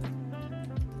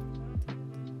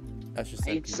 That's just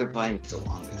I survived the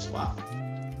longest. Wow.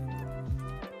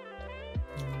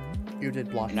 You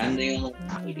did block. And I'm the only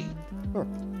hiding. Huh.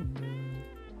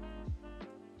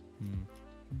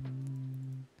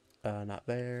 Not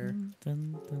there.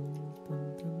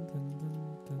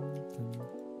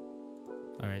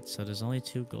 Alright, so there's only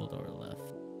 2 gold ore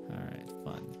left. Alright,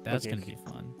 fun. That's gonna be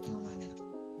fun.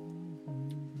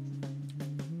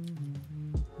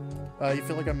 You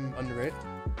feel like I'm underrated?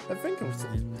 I think it was.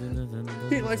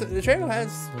 Hey, like the channel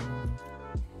has.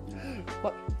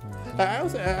 What?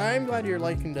 I'm glad you're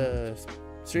liking the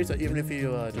streets, even if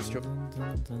you just.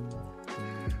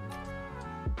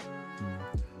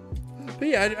 But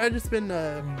yeah, I just been.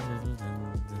 The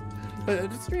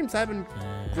streams have been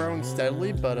growing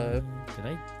steadily, but Did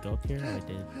I go up here? I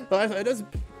did. Well, it does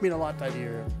mean a lot that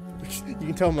you're. You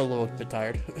can tell I'm a little bit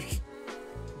tired.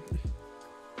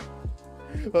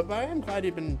 But I am glad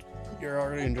you're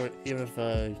already enjoying, even if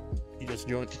you just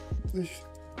joined.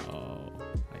 Oh,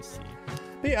 I see.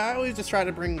 But yeah, I always just try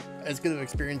to bring as good of an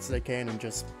experience as I can and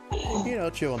just,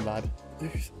 chill and vibe.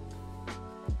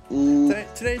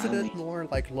 Today's a bit more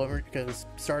like lower because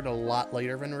started a lot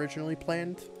later than originally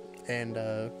planned, and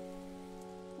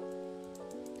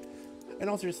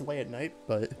also just late at night.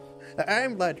 But I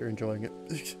am glad you're enjoying it.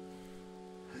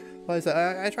 Like I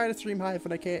said, I try to stream Hive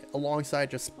when I can, alongside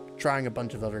just trying a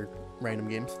bunch of other random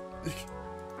games.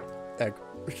 Like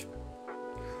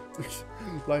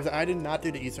I said, I did not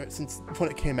do the Easter egg since when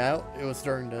it came out. It was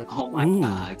during the. Oh my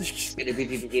god! It's gonna be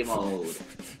PvP mode.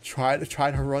 Try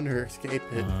to run her escape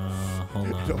it.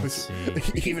 Hold on. Let's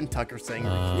see. Even Tucker saying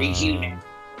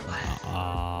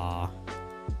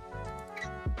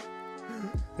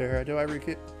There, do I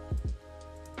requeue?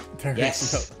 There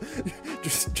yes. is no.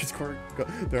 just go.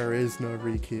 There is no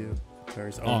requeue.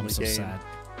 There's only I'm so game. sad.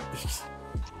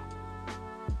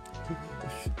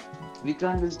 We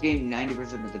got this game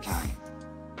 90% of the time.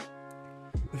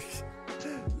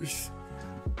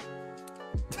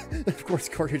 Of course,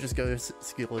 Corey just goes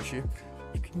skill issue.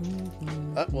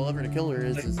 Well, whoever the killer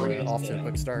is off to a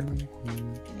quick start.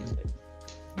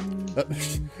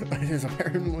 It is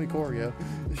apparently Corio.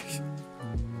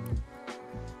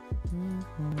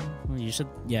 Well, you should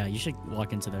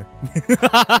walk into there.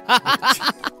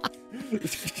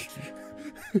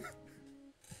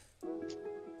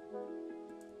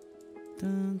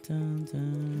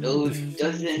 No,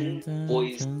 doesn't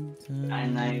boys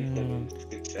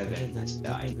 9967 has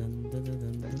died.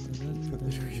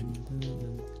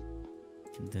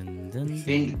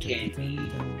 Finn Candy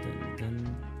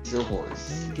is a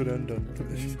horse.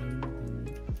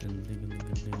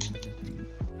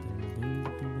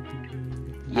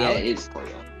 Yeah, it is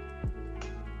Corio.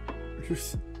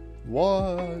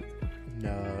 What?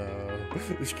 No.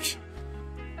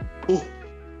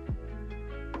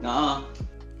 Oh. Nah.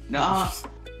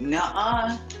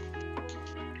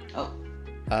 Oh.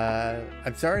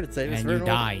 I'm sorry to say this, And you Vernal,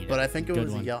 died. but I think it Good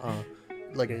was one.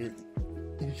 like a.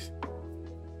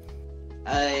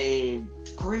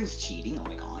 Corio's cheating. Oh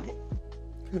my god.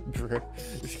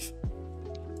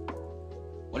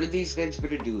 What are these guys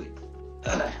gonna do?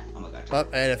 Oh my god. Oh,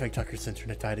 and I think Tucker's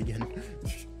internet died again.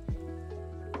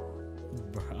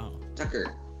 Bro.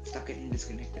 Tucker, stop getting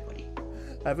disconnected, buddy.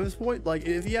 At this point, like,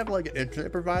 if you have like an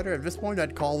internet provider, at this point,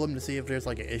 I'd call them to see if there's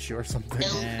like an issue or something.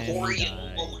 And he Corio.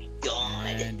 died. Oh my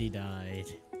god. And he died.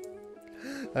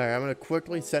 Alright, I'm gonna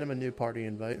quickly send him a new party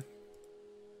invite.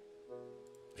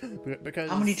 Because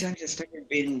How many times has Tucker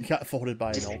been? he got folded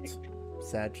by an alt.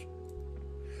 Sag.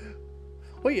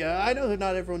 Well, yeah, I know that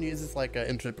not everyone uses like an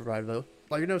internet provider though.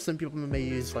 Like, you know, some people may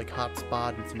use like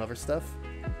hotspot and some other stuff.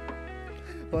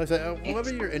 But I say,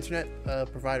 whatever your internet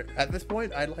provider, at this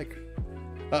point, I'd like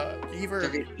either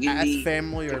Tucker, ask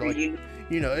family or like, you-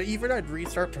 you know, either I'd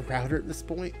restart the router at this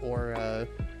point or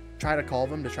try to call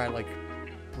them to try to like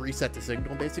reset the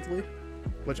signal basically,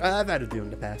 which I've had to do in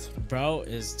the past. Bro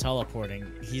is teleporting.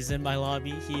 He's in my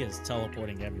lobby. He is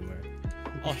teleporting everywhere.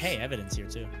 Oh, hey, evidence here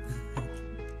too.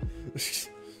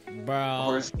 Bro.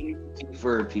 Horse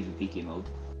for PvP mode.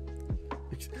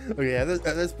 Okay, at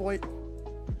this point,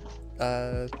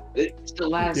 It's the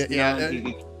last Yeah,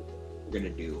 PvP we're gonna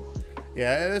do.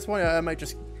 yeah, at this point, I might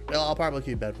just, I'll probably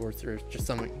keep Bedwars or just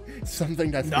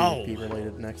something that's No. PvP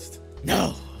related next.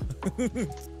 No.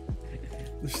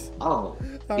 Oh,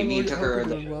 give me Tucker are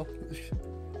the well.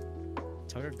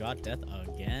 Tucker got death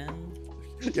again.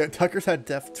 Yeah, Tucker's had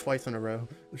death twice in a row.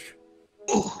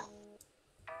 oh,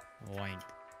 Wank.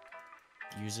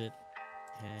 Use it.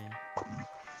 Okay.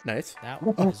 Nice. That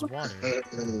is water.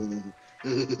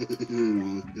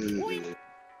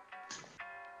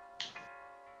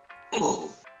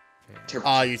 oh. Okay. Terrible.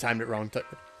 Ah, you timed it wrong,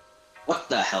 Tucker. What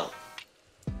the hell?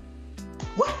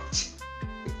 What?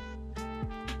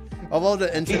 Although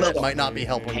the internet might not be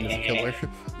helping this killer.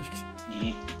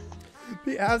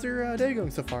 How's your day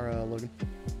going so far, Logan?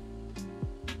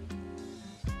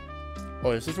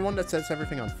 Oh, is this the one that sets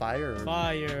everything on fire? Or...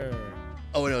 Fire.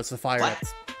 Oh no, it's the fire What?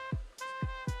 that's...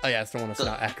 Oh yeah, it's the one that's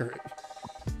not accurate.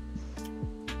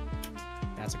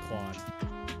 That's a quad.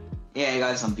 Yeah, I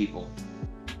got some people.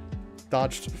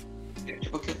 Dodged.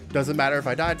 Okay. Doesn't matter if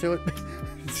I die to it.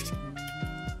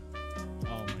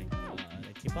 Oh my god.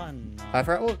 I keep on. I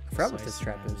forgot what this slicing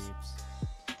trap my is. leaves.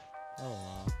 Oh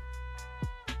wow.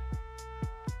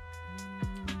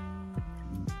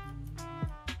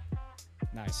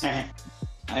 Nice.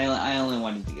 I only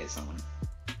wanted to get someone.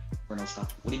 For no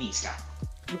stuff. What do you mean stuff?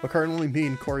 But currently me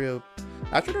and Corio...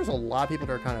 Actually, there's a lot of people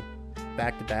that are kind of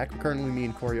back-to-back. But currently me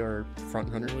and Corio are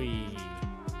front-runner. Wee.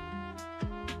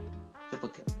 Triple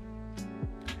kill.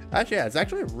 Actually, yeah, it's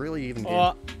actually a really even game.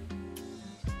 Oh.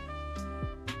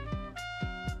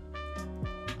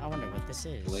 I wonder what this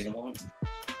is. Wait a moment.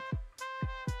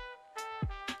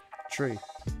 Tree.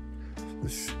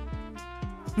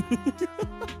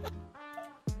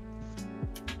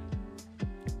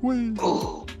 Whee.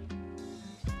 Oh,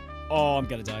 Oh, I'm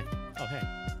gonna die. Oh hey.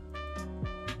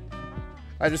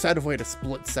 I just had to wait a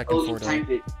split second oh, for you it. timed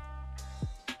it.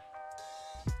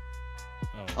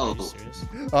 Oh, are Oh. you serious?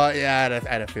 Yeah, I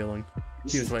had a feeling.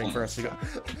 He was waiting for us to go.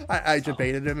 I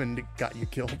debated him and got you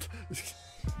killed.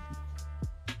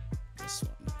 This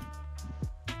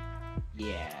one.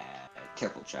 Yeah,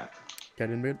 careful trap. Get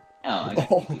in mid. Oh, I got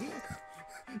Oh.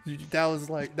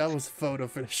 That was photo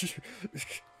finish.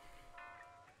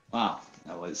 wow,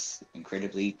 that was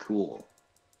incredibly cool.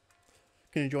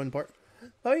 Can you join the part?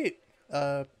 Oh wait.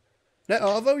 Now,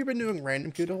 although we've been doing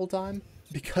random queue the whole time,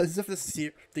 because of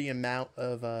the amount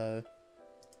of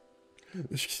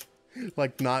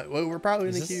Like not. Well, we're probably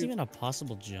in Is the this queue. even a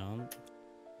possible jump?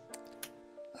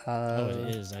 Oh,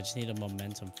 it is. I just need a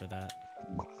momentum for that.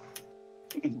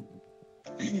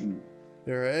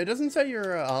 It doesn't say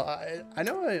you're. I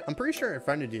know. I'm pretty sure I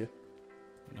friended you.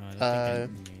 No, I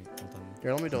don't think hold on.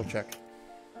 Here, let me double check.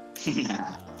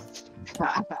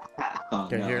 Oh,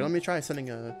 Okay, no. here, let me try sending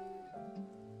a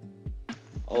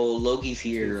Oh, Loki's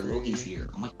here. 2, 3, Loki's here.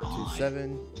 Oh my 2, god.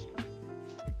 7.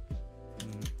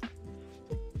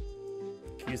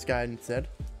 Use guide instead.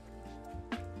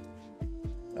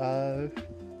 Yeah,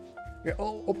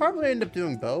 we'll probably end up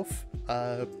doing both.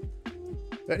 But,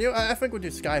 you know, I think we'll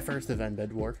do Sky first and then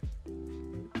Bed War.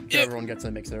 So everyone gets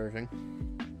a mix of everything.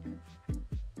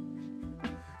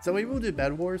 So we will do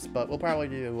Bed Wars, but we'll probably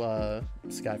do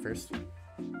Sky first.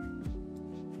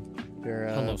 Here,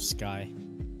 Hello, Sky.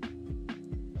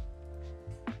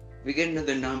 If we get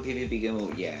another non-PvP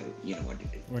game, yeah, you know what to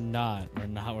do. We're not.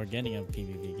 We're getting a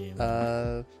PvP game.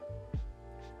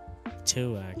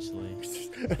 2, actually.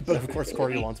 but of course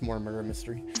Corey wants more murder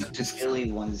mystery. Just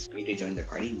Illy wants me to join the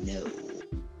party? No.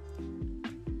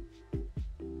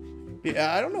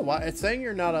 Yeah, I don't know why. It's saying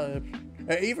you're not a...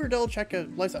 Either they'll check a...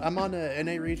 I'm on a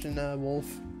NA region, Wolf.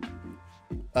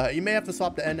 You may have to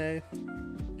swap to NA.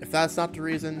 If that's not the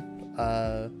reason,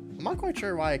 I'm not quite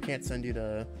sure why I can't send you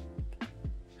to...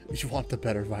 You want the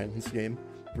better violence game,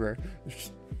 bro.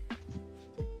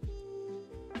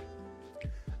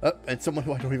 Oh, and someone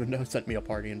who I don't even know sent me a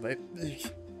party invite.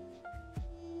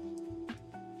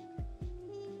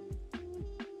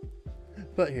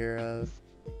 But here,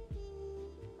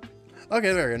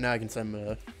 okay, there we go. Now I can send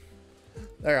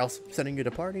there, I'll sending you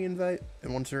the party invite,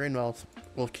 and once you're in,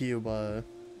 we'll queue.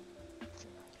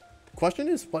 Question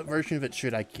is, what version of it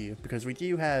should I queue? Because we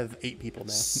do have 8 people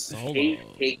now. Solos.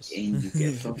 Take and you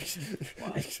get some.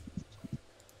 What?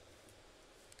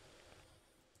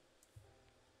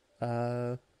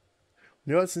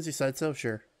 You know what? Since you said so,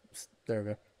 sure. There we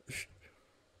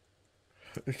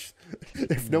go.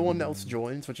 If no one else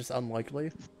joins, which is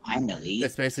unlikely, Finally.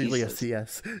 it's basically a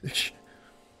Jesus. CS.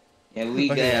 Yeah, we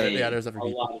got yeah, there's a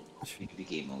every lot of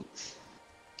PvP modes.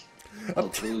 Oh,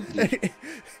 cool.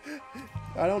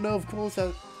 I don't know if Cool's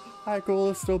has... Hi, Cool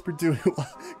is still doing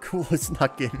Cool is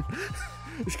not getting...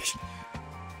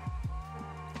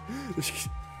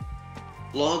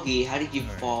 Loggy, how did you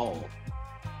fall?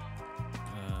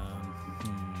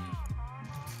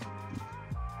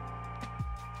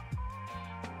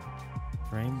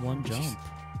 Frame 1 jump.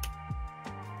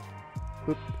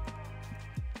 Boop.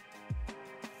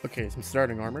 Okay, some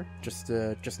starting armor, just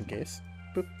in case.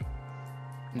 Boop.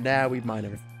 Now we mine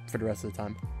it for the rest of the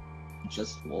time.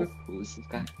 Just Wolf? Who is this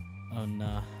guy? Oh,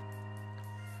 nah.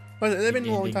 Well, they've been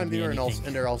a long Didn't time give me viewer, and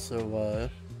anything. they're also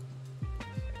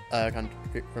kind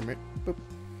of from it. Boop.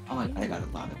 Oh, I got a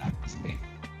lot of that this game.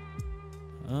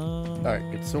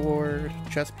 Alright, good sword,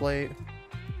 chest plate.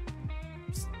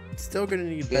 Still gonna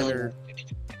need better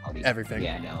everything.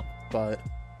 Yeah, I know. but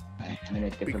I'm in a we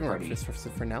different can work party. this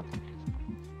for now.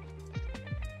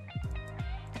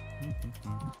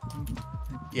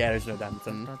 Yeah, there's no diamonds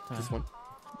in this one.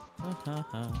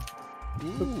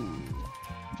 Ooh.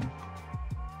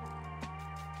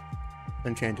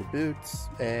 Enchanted boots,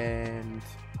 and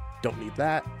don't need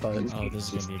that, but Oh,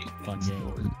 this is gonna be a fun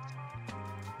game.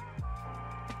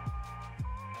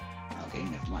 Okay,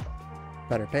 never mind.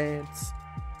 better pants.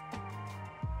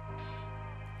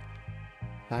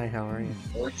 Hi, how are you?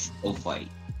 Let's go fight.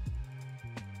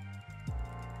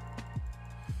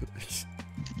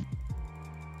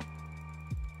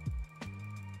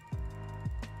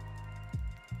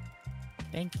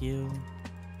 Thank you.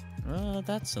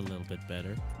 That's a little bit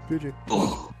better. Good.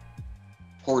 Oh,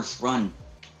 horse, run.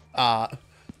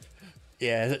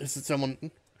 Yeah, someone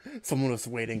was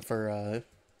waiting for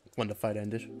when the fight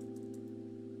ended,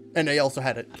 and they also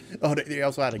had it. Oh, they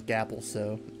also had a gapple,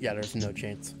 so yeah, there's no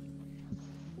chance.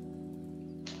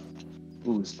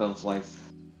 Ooh, spell of life.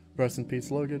 Rest in peace,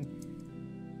 Logan.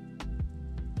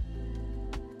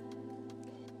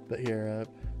 But here,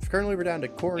 so currently we're down to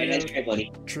Hey, Corey, nice try,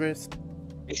 buddy. Trist,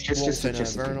 It's just, Wolf, and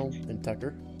just. Vernal, and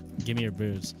Tucker. Give me your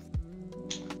boots.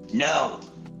 No!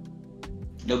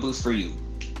 No boost for you.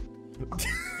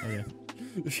 Okay.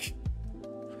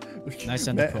 Nice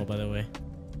ender pearl, by the way.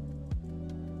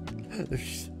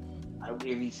 I don't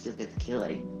care if you still get the kill,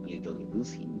 you don't get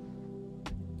boosting.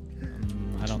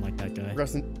 I don't like that guy.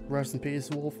 Rest in peace,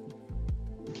 Wolf.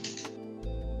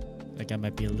 That guy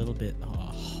might be a little bit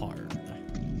hard.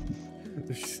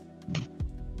 You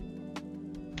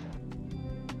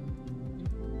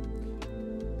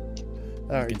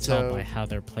Alright, can tell so by how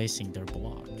they're placing their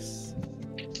blocks.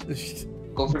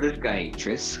 Go for this guy,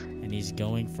 Tris. And he's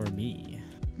going for me.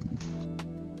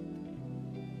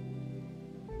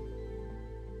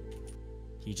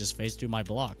 He just phased through my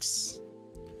blocks.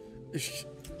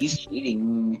 He's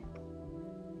cheating.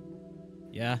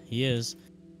 Yeah, he is.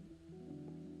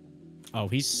 Oh,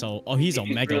 he's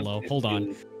omega low. Hold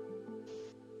on.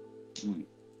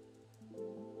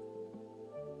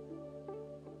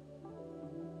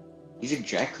 He's a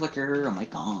jack clicker. Oh my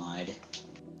god.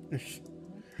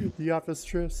 You got this,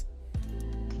 Tris?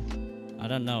 I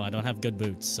don't know. I don't have good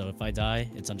boots, so if I die,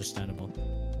 it's understandable.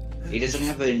 He doesn't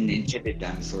have an enchanted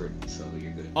diamond sword, so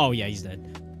you're good. Oh yeah, he's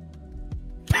dead.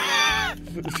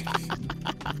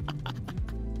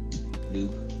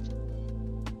 Noob.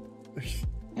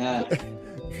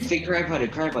 Say cry about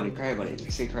it, cry about it, cry about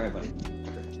it. Say cry about it.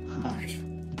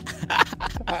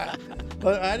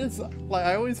 But I just like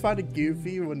I always find it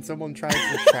goofy when someone tries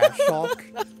to trash talk.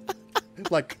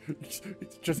 Like,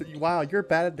 it's just wow, you're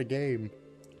bad at the game.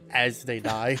 As they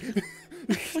die.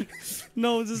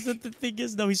 No, the thing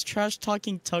is, no, he's trash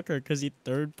talking Tucker because he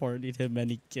third partied him and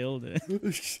he killed him.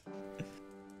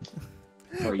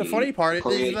 The funny part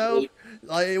is though,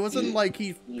 like, it wasn't like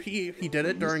he did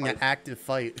it during an active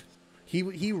fight.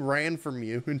 He ran from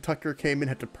you and Tucker came in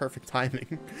at the perfect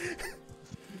timing.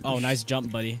 Oh, nice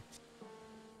jump, buddy.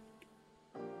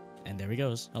 And there he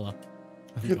goes. Hello.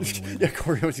 I'm going away now. Yeah,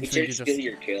 Corey was You expecting should to steal just.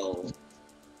 your kill.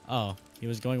 Oh, he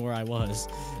was going where I was.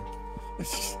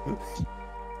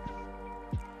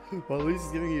 Well, at least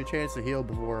he's giving you a chance to heal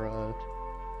before.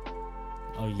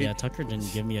 Oh yeah, Tucker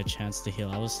didn't give me a chance to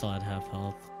heal. I was still at half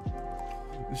health.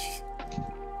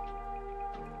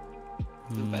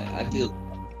 I feel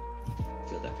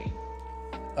that pain.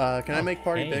 Can I make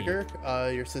party hey. bigger?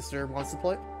 Your sister wants to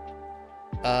play.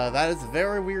 That is a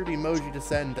very weird emoji to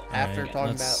send after Alright,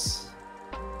 talking let's-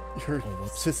 about your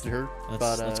whoops. sister.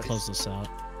 Let's close this out.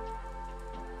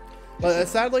 But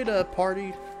sadly, the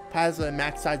party has a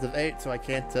max size of 8, so I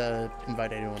can't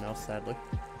invite anyone else. Sadly.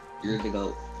 You're the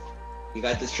goat. You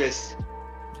got this, Tris.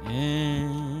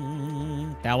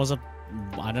 That was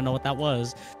I don't know what that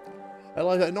was.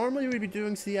 Normally we'd be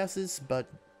doing CSs, but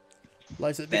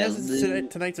like because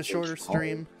tonight's a shorter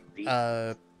stream,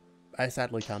 I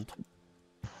sadly can't.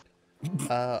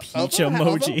 Peach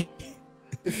emoji.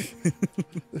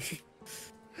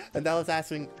 And that was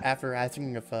asking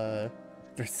if their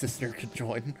sister could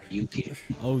join. You can.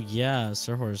 Oh yeah,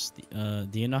 Sir Horse.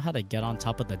 Do you know how to get on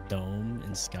top of the dome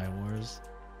in Sky Wars?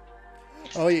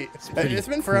 Oh yeah, pretty it's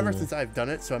been forever cool. since I've done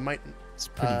it, so I might. It's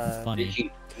pretty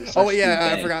funny. Oh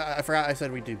yeah, I forgot. I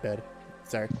said we do bed.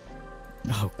 Sorry.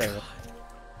 Oh There.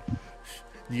 god.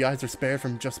 You guys are spared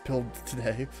from just pilled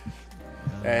today.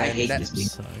 I And hate that this game.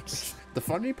 Sucks. the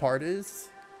funny part is,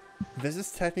 this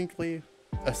is technically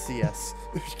a CS.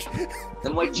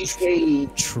 Then why'd you say?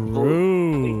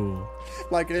 True.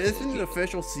 Like it isn't an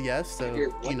official CS, so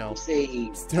you know,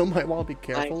 Say still might want to be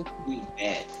careful.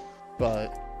 bad.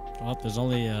 But Well, there's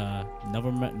only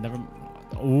never.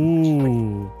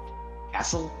 Ooh.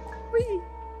 Castle.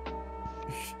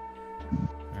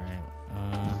 Alright.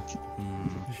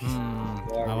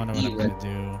 I wonder what I'm gonna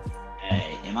do.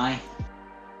 Hey, am I?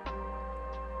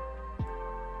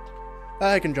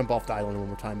 I can jump off the island one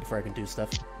more time before I can do stuff.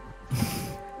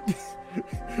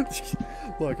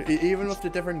 Look, even with the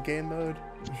different game mode,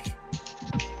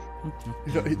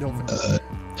 you don't.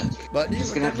 But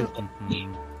Just gonna have to.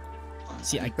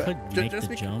 See, I could Just make the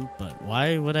because- jump, but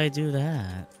why would I do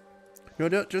that?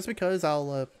 just because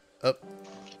I'll I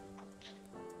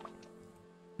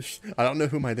don't know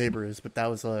who my neighbor is, but that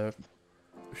was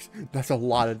that's a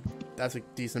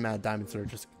decent amount of diamonds that are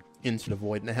just into the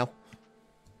void now.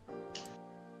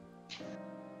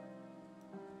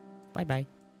 Bye bye.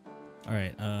 All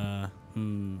right.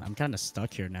 I'm kind of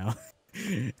stuck here now.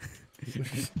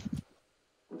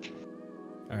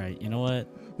 All right. You know what?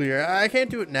 Yeah, I can't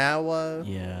do it now.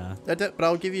 Yeah. But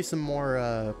I'll give you some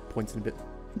more points in a bit.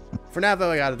 For now,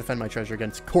 though, I gotta defend my treasure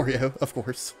against Choreo, of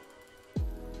course.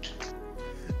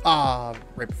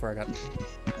 Right before I got.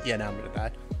 Yeah, now I'm gonna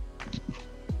die.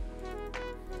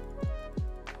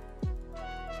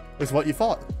 Is what you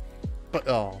thought, but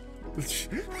oh.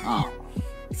 Oh.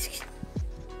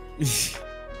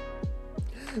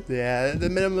 Yeah, the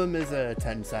minimum is a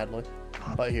 10, sadly.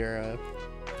 But here,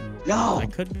 No! I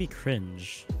could be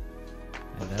cringe.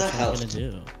 And What that's the what I'm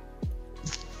gonna do.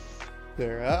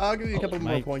 there. I'll give you a couple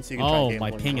more points so you can try Oh, and my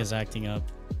gain one ping more. is acting up.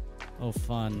 Oh,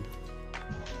 fun.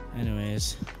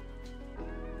 Anyways.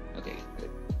 Okay, good.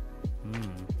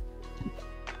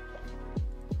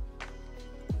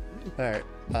 Alright,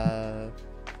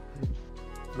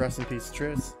 rest in peace,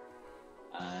 Tris.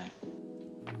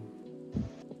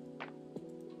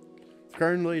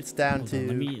 Currently, it's down Hold to.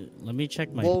 on, let me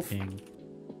check my Wolf. ping.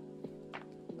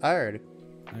 Alright.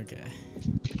 Okay.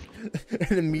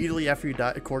 And immediately after you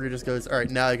die, Corey just goes, "All right,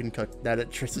 now I can cook." Now that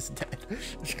Triss is dead.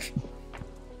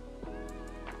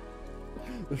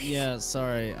 Yeah,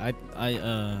 sorry.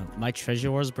 My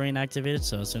treasure wars brain activated,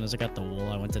 so as soon as I got the wool,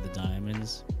 I went to the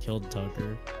diamonds, killed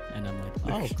Tucker, and I'm like,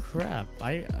 oh crap!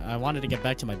 I wanted to get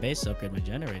back to my base to upgrade my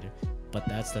generator, but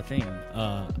that's the thing.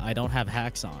 I don't have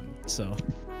hacks on, so.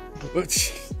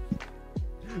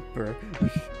 Bro.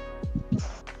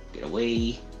 Get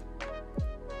away.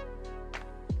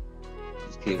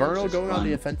 Vernal going on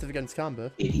the offensive against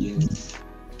combo. Idiots.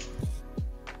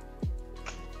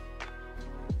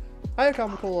 Hi,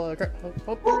 Comical.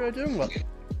 Hope you're doing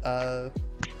well.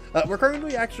 We're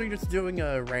currently actually just doing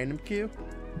a random queue.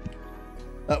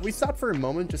 We stopped for a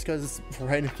moment just because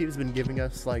random queue has been giving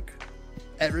us like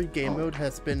every game mode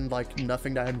has been like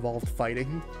nothing that involved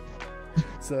fighting.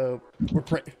 So we're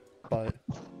but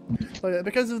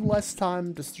because of less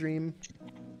time to stream,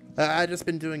 I've just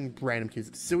been doing random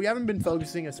queues. So we haven't been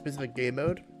focusing a specific game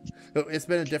mode. It's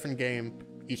been a different game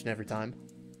each and every time.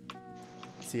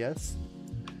 CS.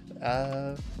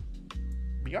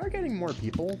 We are getting more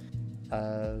people.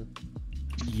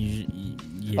 Yeah.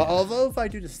 Although if I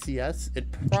do the CS,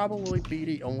 it'd probably be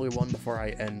the only one before I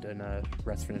end and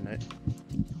rest for the night.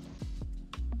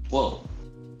 Whoa.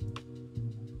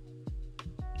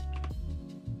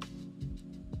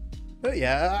 But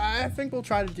yeah, I think we'll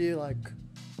try to do like.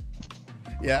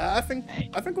 Yeah, I think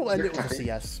we'll end it with a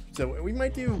CS. So we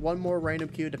might do one more random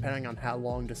queue depending on how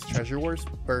long this Bed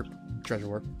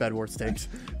Wars takes.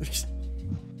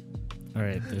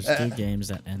 Alright, there's two games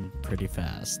that end pretty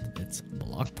fast. It's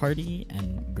Block Party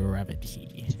and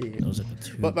Gravity. Yeah. Those are the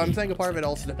two. But I'm saying a game part of modes it that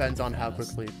also end depends on how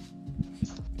fast. quickly.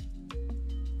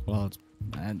 Well,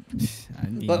 I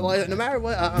mean, But like, no matter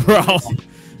what,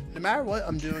 no matter what,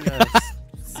 I'm doing a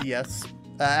CS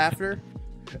after.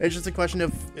 It's just a question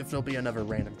of if there'll be another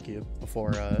random queue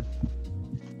before the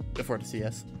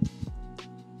CS.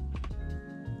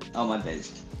 Oh, my bad.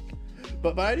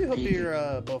 But I do hope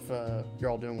you're both you're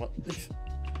all doing well.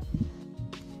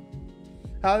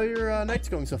 How are your nights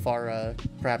going so far,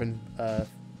 Crab and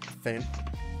Fane?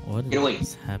 What Get away.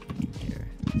 is happening here?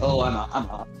 Oh, I'm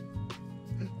up.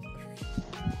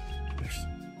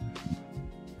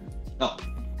 No.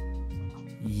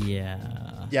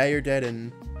 Yeah. Yeah, you're dead,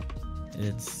 and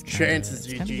It's Chances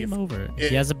kinda GG. game over. It-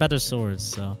 He has a better sword,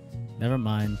 so never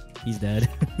mind. He's dead.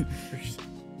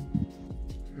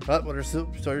 but there's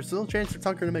still a chance for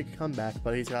Tucker to make a comeback,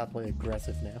 but he's gotta play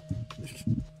aggressive now.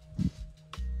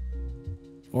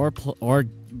 or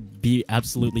be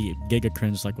absolutely giga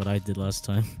cringe like what I did last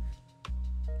time.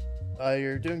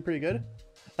 You're doing pretty good.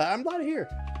 I'm glad to hear.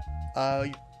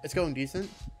 It's going decent.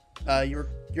 You're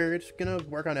just gonna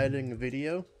work on editing a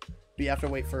video, but you have to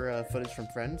wait for footage from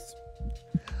friends.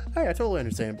 Hey, I totally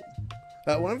understand.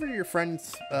 Whenever your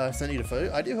friends send you the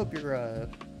footage, I do hope your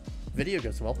video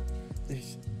goes well.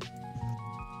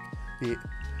 Yeah.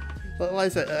 But like I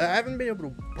said, I haven't been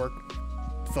able to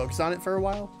focus on it for a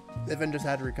while. I've been just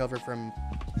had to recover from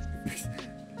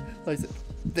like I said,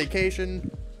 vacation,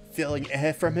 feeling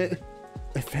from it,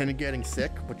 and then getting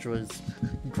sick, which was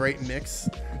great mix.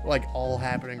 Like all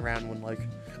happening around when like,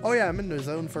 oh yeah, I'm in the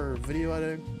zone for video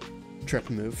editing. Trip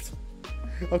moved.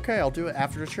 Okay, I'll do it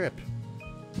after the trip.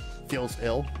 Feels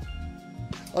ill.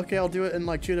 Okay, I'll do it in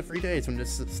like 2 to 3 days when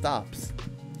this stops.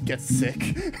 Get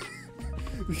sick.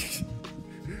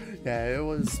 Yeah, it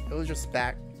was just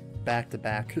back to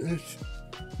back.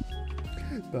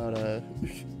 But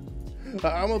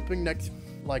I'm hoping next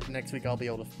week I'll be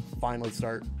able to finally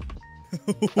start.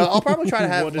 I'll probably try to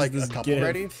have What is like a this couple gif?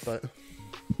 ready, but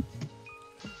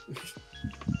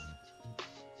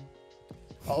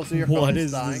also your phone What is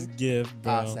is this dying. gift,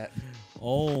 bro? Set.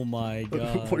 Oh my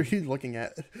god. What are you looking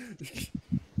at?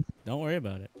 Don't worry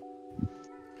about it.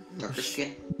 Darker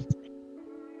skin.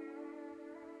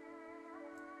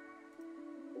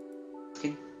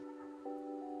 Skin.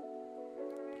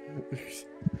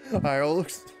 Alright, well,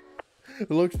 it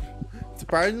looks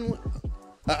surprisingly.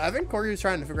 I think Corey is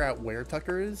trying to figure out where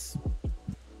Tucker is.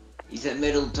 He's at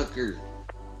middle Tucker.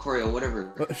 Choreo,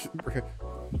 whatever.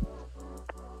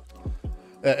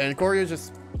 And Corey is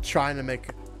just trying to make.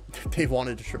 They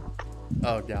wanted to.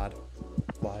 Oh god,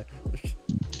 why?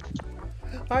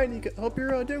 Alright, Nika. Hope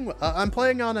you're doing well. I'm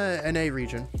playing on an A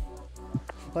region.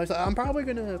 Like I said, I'm probably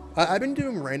gonna. I've been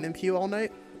doing random queue all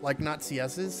night, like not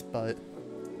CS's, but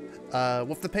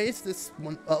with the pace, this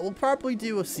one we'll probably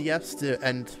do a CS to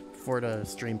end for the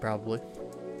stream probably.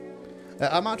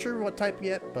 I'm not sure what type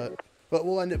yet, but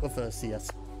we'll end it with a CS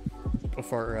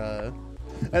before.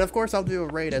 And of course, I'll do a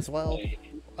raid as well,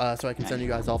 so I can send you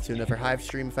guys off to another Hive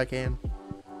stream if I can.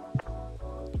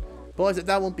 Well,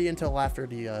 that won't be until after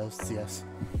the CS.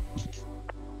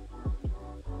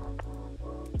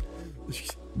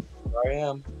 I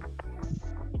am.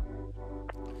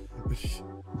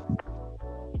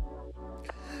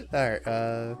 Alright,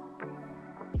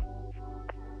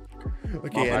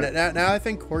 okay, and now I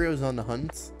think Koryo's on the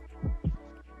hunt.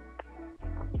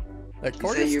 Like,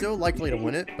 Koryo's still likely to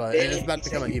win it, but it is about to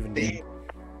become an even game.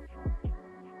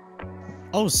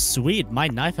 Oh, sweet. My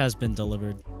knife has been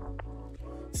delivered.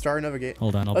 Start another game.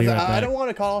 Hold on, I'll be right back. I don't want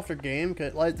to call off their game,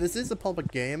 because like, this is a public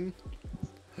game.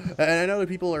 And I know the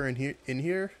people are in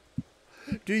here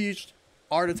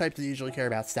are the types that usually care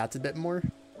about stats a bit more.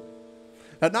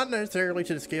 Not necessarily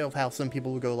to the scale of how some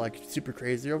people would go like super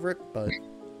crazy over it, but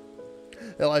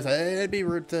it'd be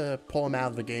rude to pull them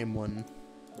out of the game when.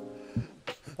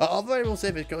 Although I will say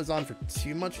if it goes on for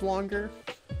too much longer,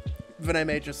 then I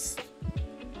may just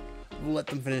let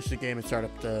them finish the game and start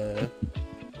up the.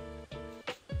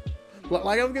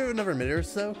 Like, I'll give it another minute or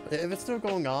so. If it's still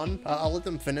going on, I'll let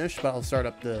them finish, but I'll start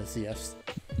up the CS.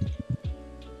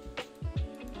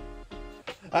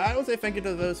 I would say thank you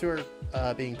to those who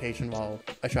are being patient while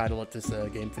I try to let this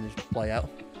game play out.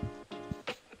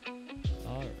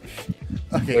 Alright.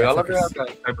 Okay, Wait, I'll let her have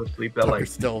that type of sleep that like.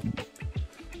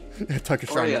 Tucker's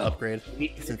trying to upgrade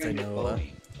since I know.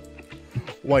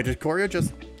 Why did Koryo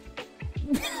just?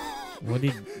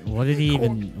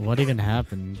 What even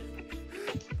happened?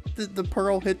 The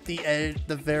pearl hit the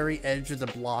very edge of the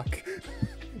block.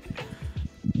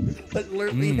 It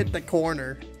literally hit the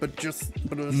corner, but it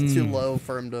was too low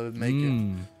for him to make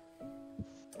it.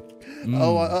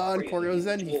 Oh, on Koryo's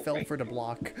end, he fell for the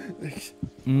block.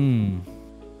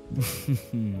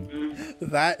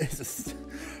 That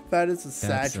is a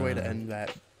sad way to end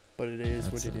that, but it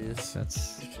is what it is.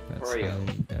 That's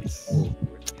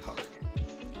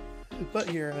But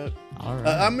here, alright.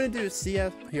 I'm gonna do a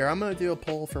CS. Here, I'm gonna do a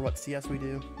poll for what CS we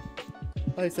do.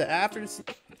 Like I said, after this,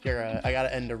 here, I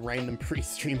gotta end a random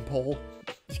pre-stream poll.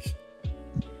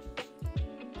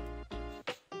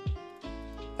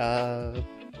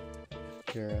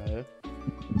 Here,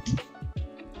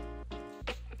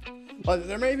 well,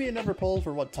 there may be another poll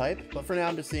for what type, but for now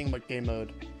I'm just seeing what game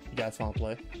mode you guys want to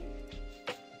play.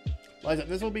 Like I said,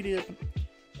 this will be the.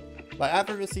 Like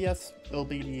after the CS, it'll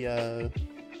be the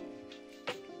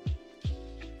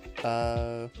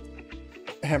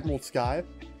Emerald Sky.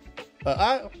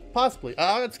 Possibly.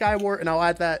 I'll add Skywars, and I'll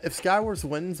add that. If Skywars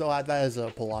wins, I'll add that as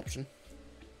a poll option.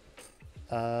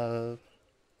 Let's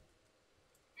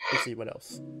see what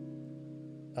else.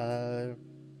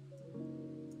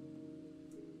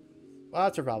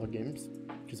 Well, survival games,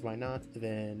 because why not?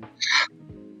 Then,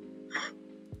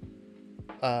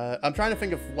 I'm trying to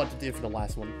think of what to do for the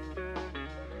last one.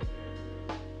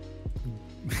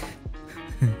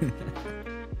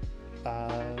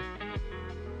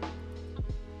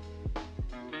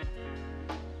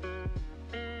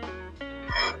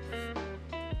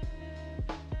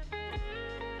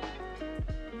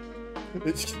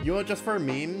 You know, just for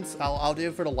memes, I'll do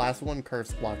it for the last one,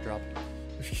 Curse Block Drop.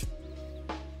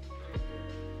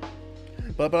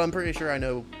 but I'm pretty sure I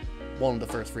know one of the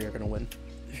first three are gonna win.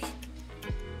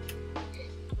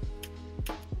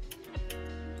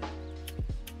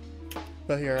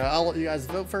 But here, I'll let you guys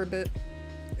vote for a bit.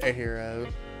 Here,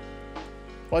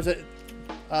 what's it?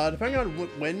 Depending on what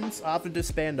wins, I'll have to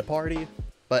disband the party,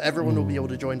 but everyone will be able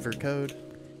to join for code.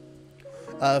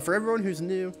 For everyone who's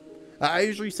new, I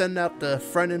usually send out the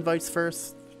friend invites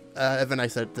first, and then I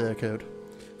set the code.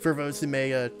 For those who may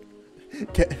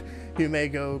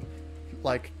go,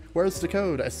 like, where's the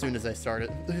code as soon as I start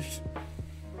it.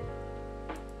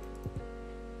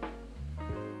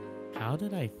 How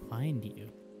did I find you?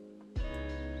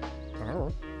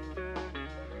 Oh.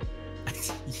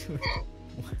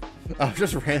 I was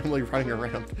just randomly running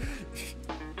around.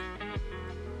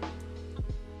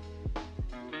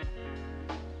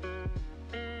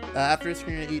 After this,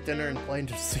 we're gonna eat dinner and play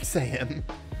until 6 a.m.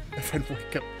 and then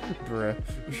wake up, bruh.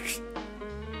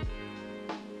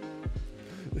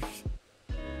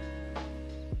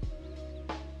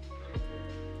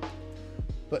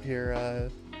 But here,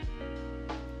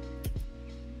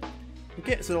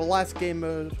 okay, so the last game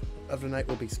mode of the night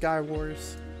will be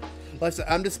Skywars. Like I said,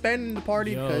 I'm disbanding the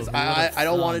party because I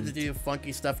don't want it to do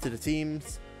funky stuff to the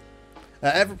teams.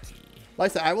 Like I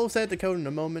said, I will set the code in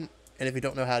a moment, and if you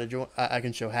don't know how to join, I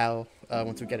can show how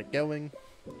once we get it going.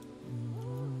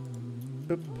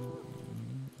 Boop.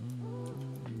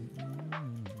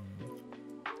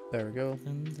 There we go.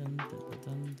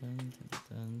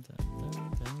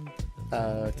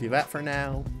 Do that for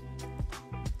now.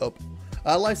 Oh,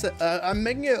 like I said, I'm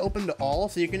making it open to all,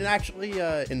 so you can actually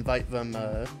invite them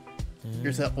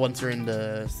yourself once you're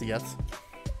into CS.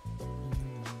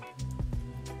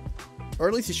 Or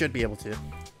at least you should be able to.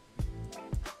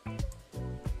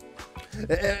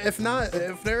 If not,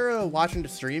 if they're watching the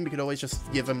stream, you could always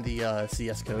just give them the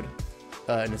CS code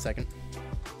in a second.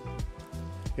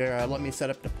 Here, let me set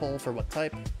up the poll for what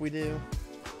type we do.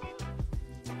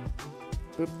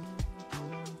 Boop.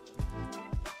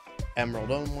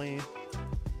 Emerald only.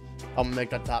 I'm gonna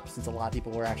make that top since a lot of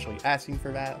people were actually asking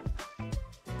for that.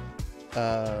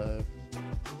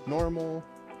 Normal.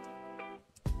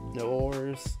 No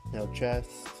ores, no chest,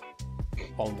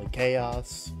 only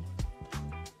chaos.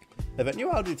 If I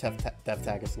knew how to do dev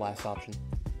tag as the last option.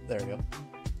 There we go.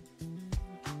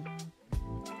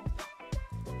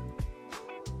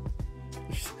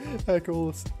 Heck,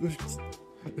 all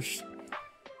this.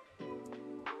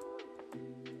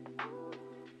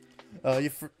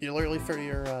 You literally for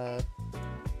your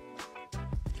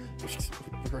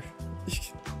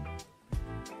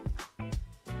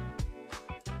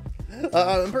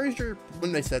I'm pretty sure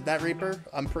when they said that, Reaper,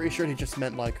 I'm pretty sure he just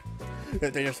meant like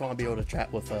they just want to be able to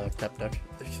chat with Tepdeck.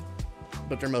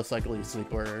 But they're most likely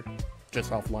asleep or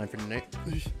just offline for the night.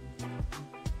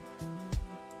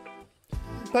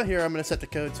 But here, I'm gonna set the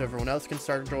code so everyone else can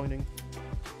start joining,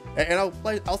 and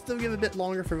I'll still give a bit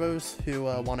longer for those who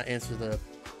want to answer the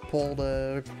poll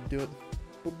to do it.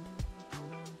 Boop.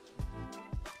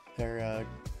 There,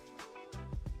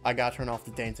 I gotta turn off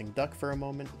the dancing duck for a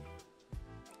moment.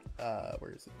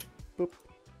 Where is it? Boop.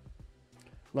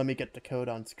 Let me get the code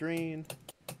on screen.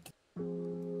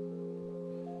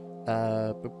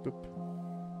 Boop, boop.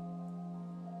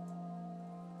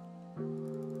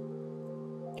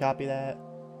 Copy that.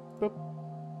 Boop.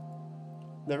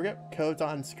 There we go. Code's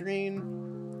on screen,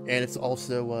 and it's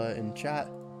also in chat.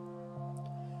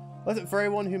 Listen, for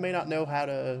everyone who may not know how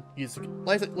to use it,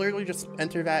 literally just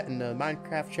enter that in the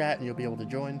Minecraft chat, and you'll be able to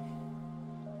join.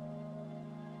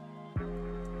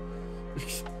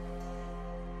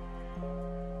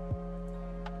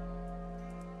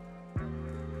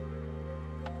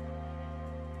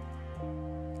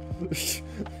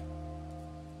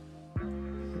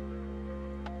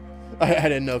 I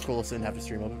didn't know Coolest didn't have to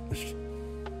stream of it.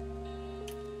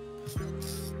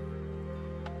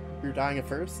 You're dying at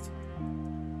first?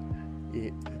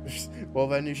 Yeah. Well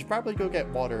then you should probably go get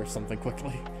water or something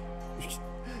quickly.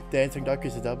 Dancing Duck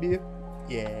is a W?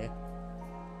 Yeah.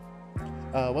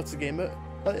 What's the game?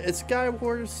 It's Sky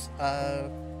Wars. I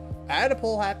had a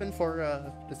poll happen for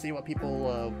to see what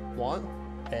people want,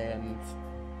 and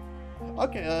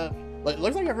okay, it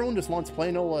looks like everyone just wants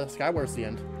plain old Sky Wars at the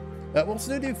end. We'll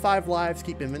still do 5 lives,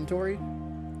 keep inventory,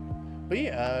 but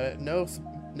yeah, no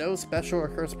special or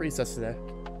cursed princess today.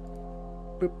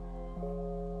 Boop.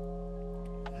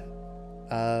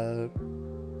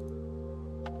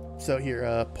 So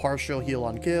here, partial heal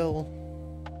on kill.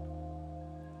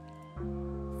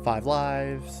 5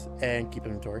 lives, and keep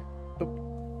inventory. Boop.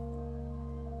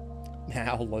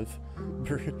 Now live.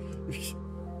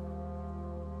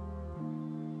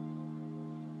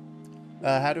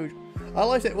 How do we... like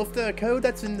I said, with the code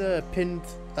that's in the pinned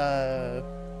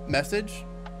message,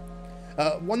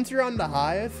 once you're on the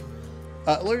Hive,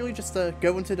 literally just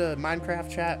go into the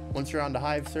Minecraft chat once you're on the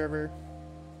Hive server.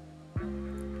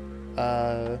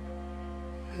 And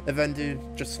then do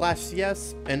just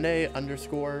 /CS NA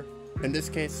 _ in this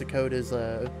case, the code is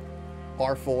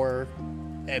R4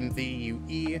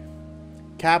 MVUE.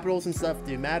 Capitals and stuff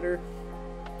do matter.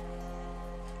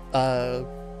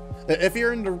 If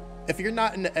you're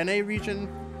not in the NA region,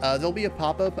 there'll be a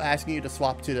pop-up asking you to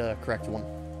swap to the correct one.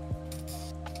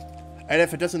 And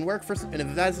if it doesn't work and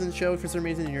if that doesn't show for some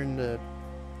reason, you're in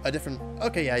a different.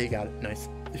 Okay, yeah, you got it. Nice.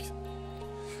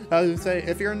 I was gonna say,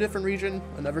 if you're in a different region,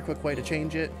 another quick way to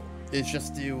change it is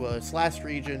just do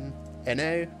 /region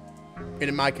NA. And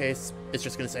in my case, it's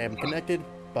just gonna say I'm connected.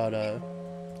 But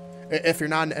if you're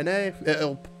not in NA,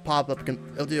 it'll pop up.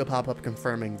 It'll do a pop-up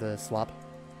confirming the swap.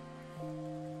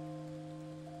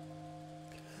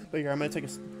 But here, I'm gonna take a.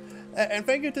 And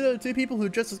thank you to the 2 people who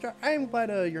just subscribed. I am glad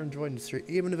you're enjoying the stream,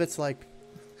 even if it's like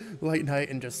late night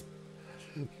and just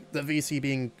the VC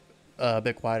being a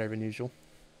bit quieter than usual.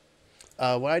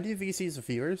 When I do VCs with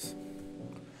viewers,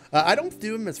 I don't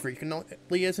do them as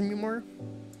frequently as anymore,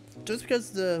 just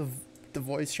because the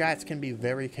voice chats can be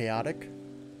very chaotic,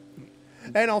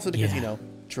 and also because you know,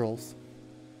 trolls.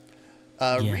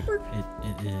 Reaper.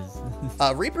 It is.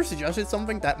 Reaper suggested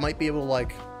something that might be able to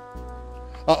like.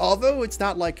 Although it's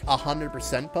not like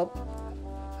 100%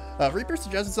 pub, Reaper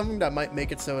suggested something that might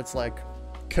make it so it's like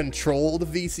controlled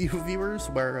VC viewers,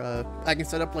 where I can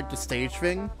set up like the stage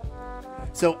thing,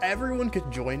 so everyone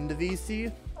could join the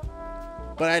VC,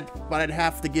 but I'd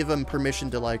have to give them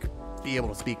permission to like be able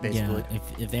to speak basically. Yeah,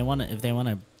 if they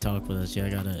wanna talk with us, yeah, I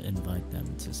gotta invite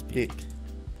them to speak.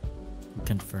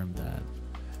 Confirm that.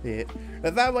 Yeah.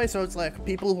 But that way, so it's like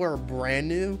people who are brand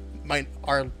new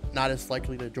are not as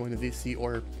likely to join the VC,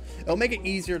 or it'll make it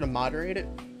easier to moderate it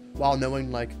while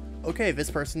knowing like, okay, this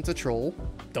person's a troll.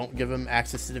 Don't give them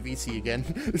access to the VC again.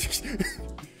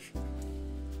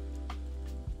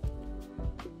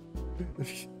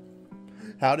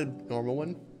 How did normal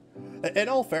one? In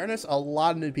all fairness, a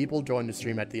lot of new people joined the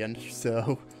stream at the end,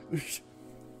 so.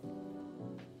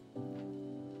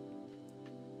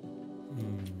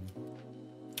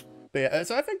 But yeah,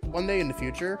 so I think one day in the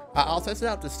future, I'll test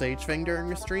out the stage thing during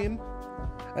the stream,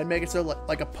 and make it so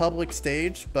like a public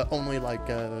stage, but only like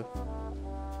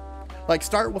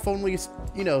start with only,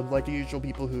 you know, like the usual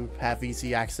people who have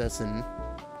VC access, and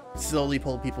slowly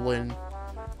pull people in.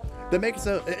 Then make it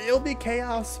so it'll be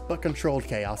chaos, but controlled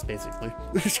chaos, basically.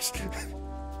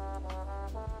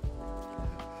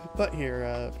 But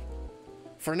here,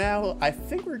 for now, I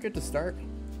think we're good to start.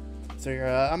 So here,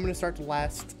 I'm gonna start the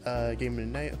last game of the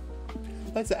night.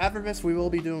 Like I said, after this, we will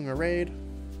be doing a raid.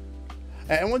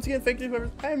 And once again, thank you to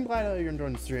whoever. I'm glad you're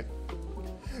enjoying the stream.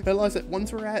 And like I said,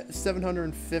 once we're at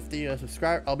 750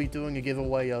 subscribers, I'll be doing a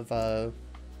giveaway of a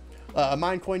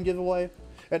Minecoin giveaway,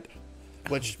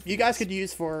 which you guys could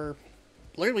use for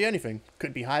literally anything.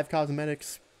 Could be Hive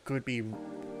cosmetics. Could be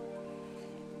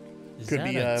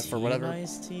for whatever.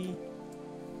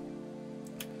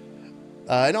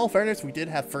 In all fairness, we did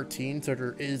have 13, so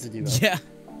there is a duo. Yeah.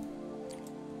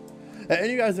 And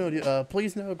you guys know,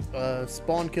 please know,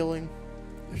 spawn killing,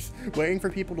 waiting for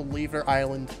people to leave their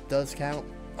island does count.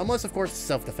 Unless, of course,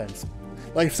 self-defense.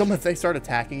 Like, if they start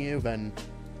attacking you, then,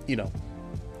 you know,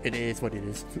 it is what it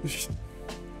is.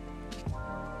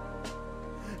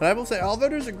 And I will say, although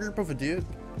there's a group of a dude,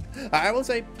 I will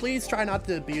say, please try not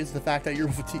to abuse the fact that you're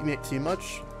with a teammate too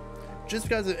much. Just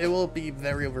because it will be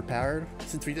very overpowered,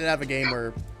 since we did have a game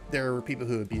where there were people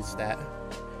who abused that,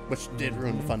 which did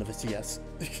ruin the fun of the CS.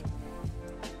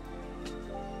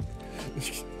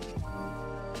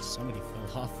 Somebody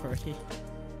fell off already.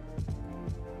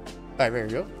 Alright, there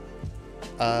you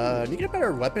go. Need a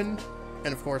better weapon,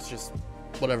 and of course just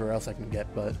whatever else I can get,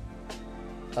 but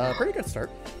pretty good start.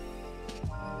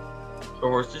 So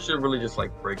horse, you should really just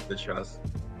like break the chest.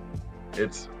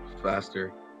 It's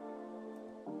faster.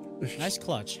 Nice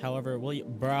clutch. However, will you,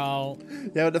 bro?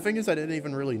 Yeah, but the thing is, I didn't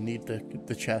even really need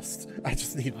the chest. I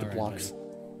just need the blocks.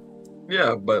 Buddy.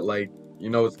 Yeah, but like you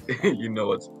know, it's you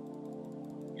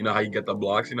know how you get the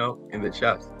blocks, you know, in the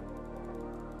chest.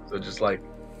 So just like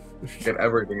get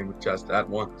everything in the chest at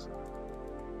once.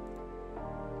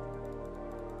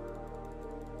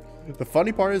 The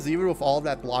funny part is, even with all of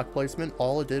that block placement,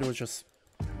 all it did was just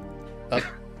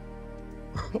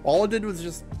all it did was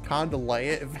just kind of delay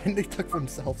it, and then they took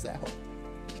themselves out.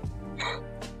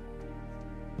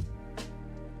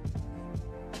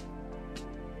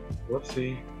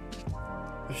 Whoopsie.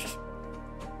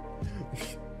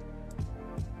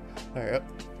 Alright.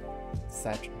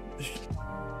 Satch.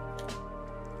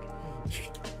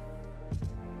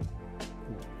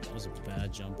 That was a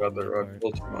bad jump. Got the rug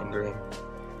pulled from under him.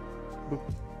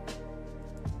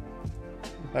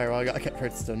 Alright, well, I got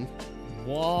redstone.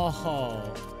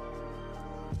 Whoa.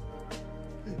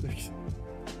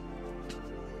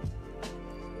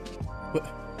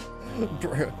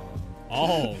 Bro.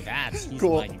 Oh, he's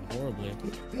Cool. lagging horribly.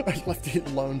 I left it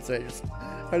alone, so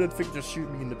I didn't think to shoot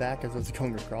me in the back as I was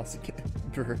going across again.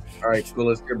 Alright, cool,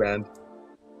 let's get banned.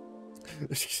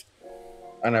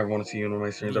 I never want to see you in one of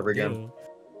my streams ever again.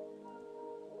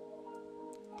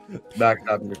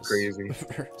 Backstabbing is crazy.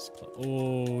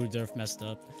 Oh, Durf messed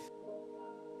up.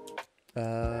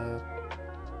 Hello.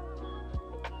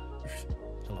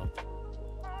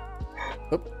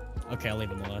 Oop. Okay, I'll leave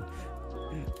him alone.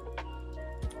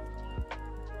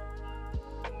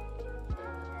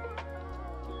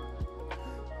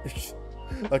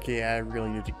 Okay, yeah, I really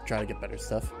need to try to get better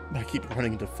stuff. I keep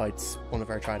running into fights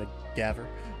whenever I try to gather.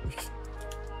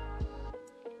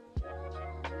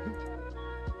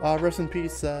 Rest in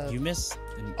peace. You missed.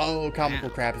 Oh, Comical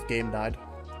Crab's game died.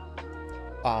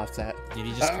 Ah, sad. Did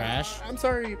he just crash? I'm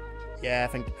sorry. Yeah,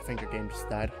 I think your game just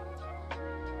died.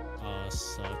 Oh,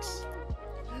 sucks.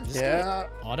 Yeah.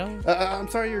 Auto? I'm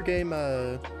sorry your game,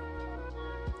 Oh,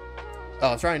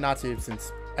 I was trying not to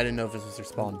since I didn't know if this was your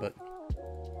spawn, but...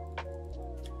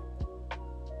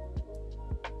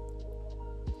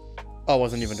 Oh, it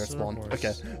wasn't even their spawn.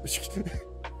 Okay.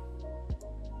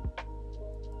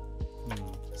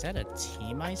 Is that a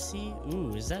team I see?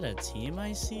 Ooh, is that a team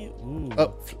I see? Ooh.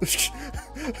 Oh.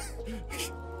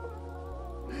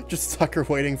 Just sucker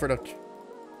waiting for the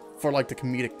for like the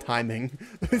comedic timing.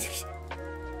 Wait,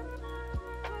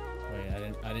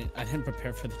 I didn't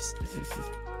prepare for this.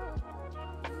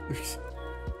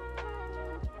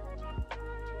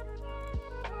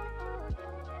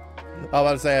 I was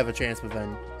about to say I have a chance, but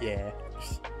then, yeah.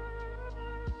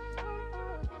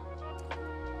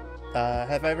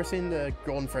 Have I ever seen the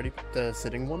Golden Freddy, the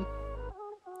sitting one?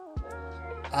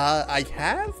 I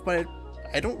have, but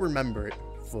I don't remember it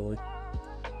fully.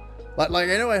 Like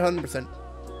I know I 100%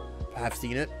 have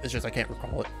seen it, it's just I can't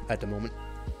recall it at the moment.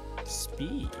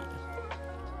 Speed.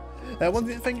 One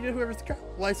thing you do, whoever's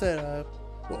like I said,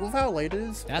 with how late it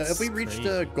is, if we reach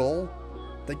the goal,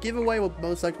 the giveaway will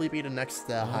most likely be the next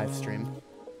Hive stream.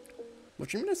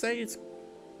 Which I'm gonna say it's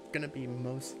gonna be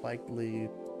most likely.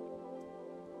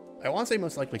 I want to say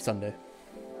most likely Sunday.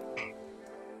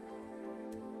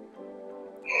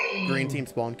 Green team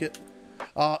spawn kit.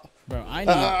 Bro,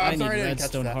 I need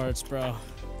redstone hearts, bro.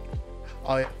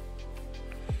 Oh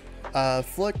yeah.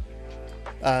 Flick.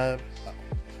 I'm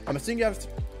assuming you have.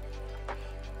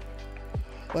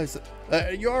 What is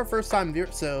it? You're our first time viewer,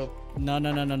 so. No.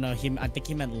 I think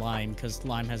he meant Lime, because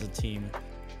Lime has a team.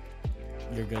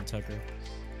 You're good, Tucker.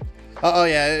 Oh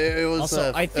yeah, it was.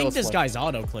 Also, I think this guy's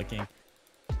auto clicking.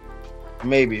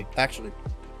 Maybe. Actually.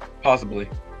 Possibly.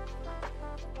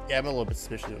 Yeah, I'm a little bit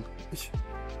suspicious of him.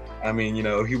 I mean, you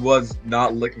know, he was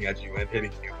not looking at you and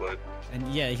hitting you, but. And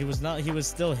yeah, he was not. He was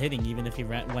still hitting even if he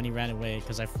ran when he ran away,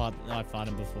 because I fought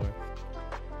him before.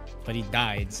 But he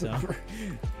died, so.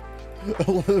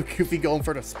 A little Goofy going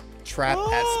for the trap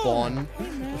at spawn.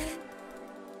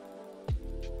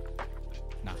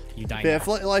 Nah, you died. Yeah,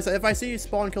 if I see you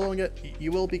spawn killing it,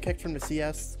 you will be kicked from the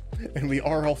CS, and we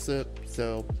are also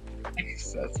so.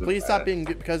 Please stop being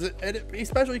good, because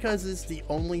especially because it's the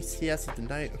only CS of the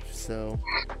night. So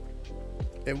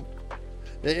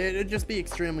it'd just be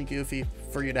extremely goofy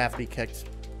for you to have to be kicked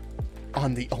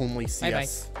on the only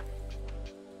CS. Bye.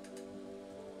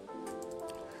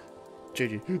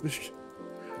 GG.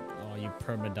 Oh, you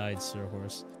perma-died, Sir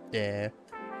Horse. Yeah.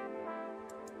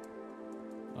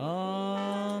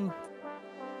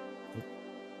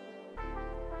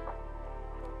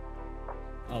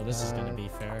 Oh, this is gonna be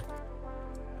fair.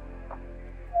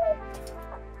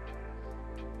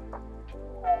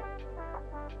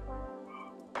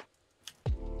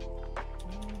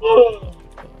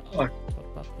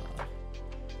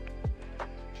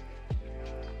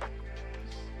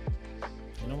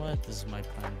 You know what? This is my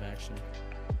plan of action.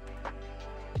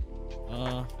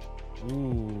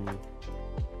 Ooh.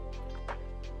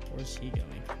 Where's he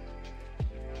going?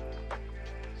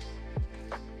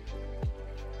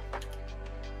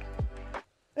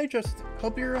 Hey, just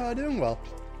hope you're doing well.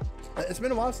 It's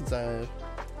been a while since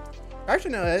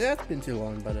actually, no, it hasn't been too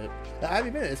long, but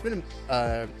it's been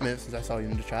a minute since I saw you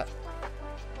in the chat.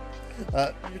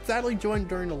 You sadly joined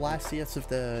during the last CS of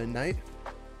the night,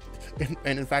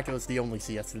 and in fact, it was the only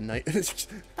CS of the night.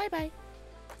 Bye.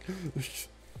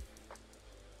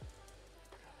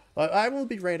 I will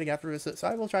be raiding after this, so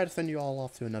I will try to send you all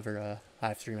off to another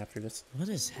Hive stream after this. What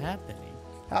is happening?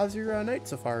 How's your night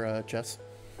so far, Jess?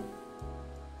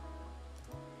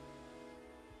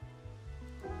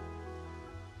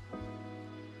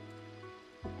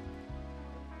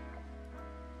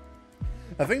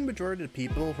 I think the majority of the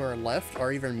people who are left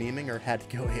are either memeing or had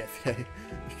to go AFK.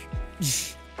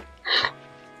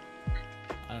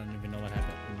 I don't even know what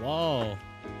happened. Whoa.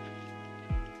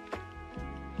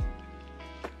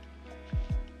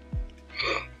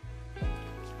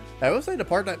 I will say the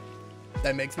part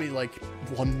that makes me like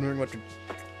wondering what to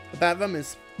about them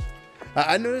is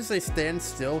I noticed they stand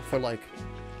still for like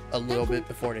a little bit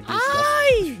before they do stuff.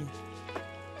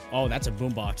 Oh, that's a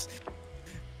boombox.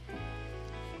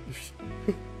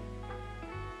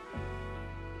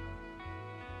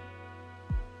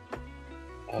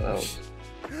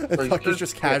 Tucker's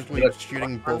just casually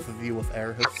shooting both of you with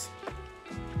air hooks.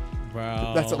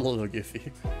 Bro. That's a little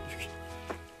goofy.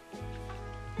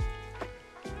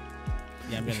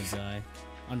 Yeah, I'm gonna die.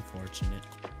 Unfortunate.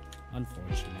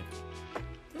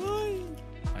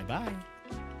 Bye-bye.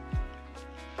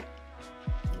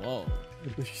 Whoa.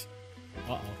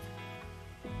 Uh-oh.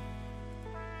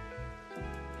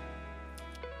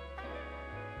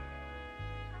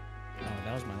 Oh,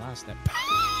 that was my last step.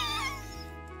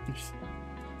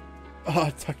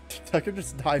 Oh, Tucker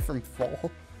just died from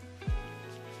fall.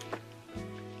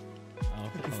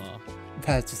 Oh, hello.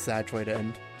 That's a sad way to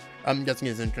end. I'm guessing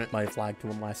his internet might have flagged to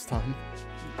him last time.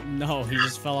 No, he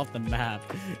just fell off the map.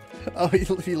 Oh,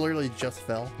 he literally just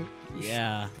fell.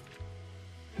 Yeah.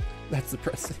 That's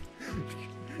depressing.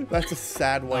 That's a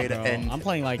sad way to end. I'm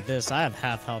playing like this. I have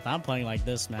half health. I'm playing like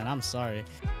this, man. I'm sorry.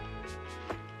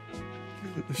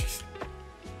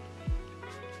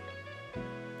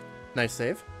 Nice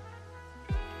save.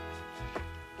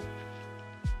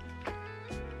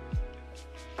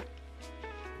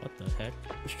 What the heck?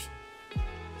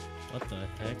 What the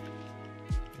heck?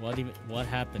 What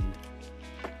happened?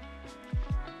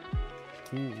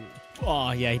 Ooh.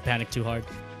 Oh yeah, he panicked too hard.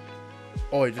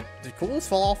 Oh, did Coolest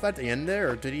fall off at the end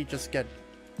there, or did he just get,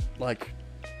 like,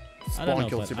 I don't spawn know,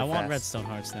 killed but super I want fast? redstone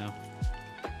hearts now.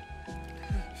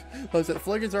 Was it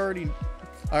Flick is already...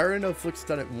 I already know Flick's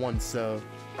done it once, so...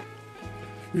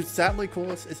 Sadly,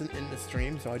 Coolest isn't in the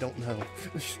stream, so I don't know.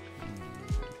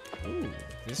 Ooh,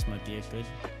 this might be a good.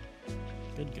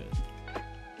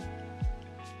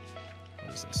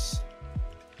 What is this?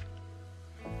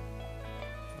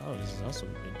 Oh, this is also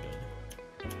good.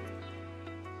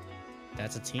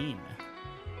 That's a team.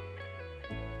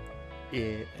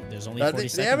 Yeah. There's only 40 They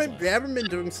seconds left. haven't been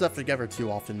doing stuff together too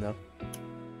often, though.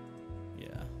 Yeah,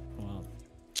 well.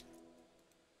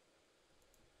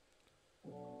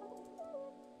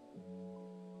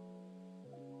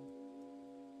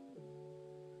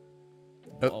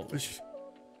 Oh.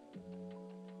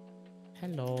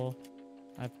 Hello.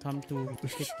 I've come to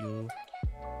pick you.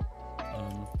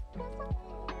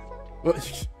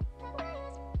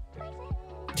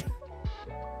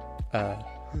 Oh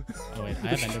wait, I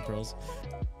have ender pearls.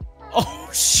 Oh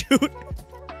shoot!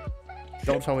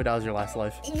 Don't tell me that was your last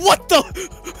life. What the?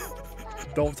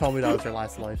 Don't tell me that was your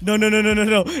last life. No.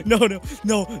 The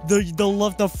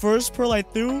first pearl I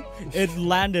threw, it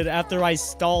landed after I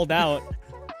stalled out.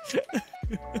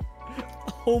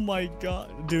 Oh my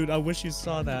god, dude! I wish you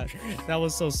saw that. That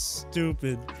was so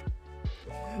stupid.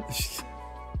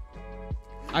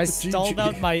 I stalled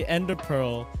out my ender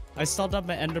pearl. I stalled out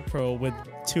my ender pearl with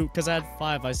 2, because I had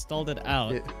 5. I stalled it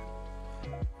out. Yeah.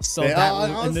 So Yeah, that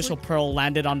honestly, initial pearl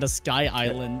landed on the sky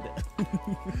island.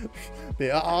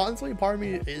 Yeah, honestly, part of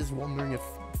me is wondering if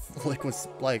Flick was,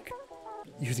 like,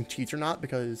 using cheats or not,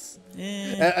 because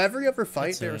every other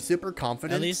fight, they were super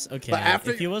confident. At least, okay, but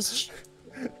after, if he was...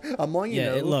 I'm letting you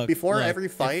Yeah, know, look, before every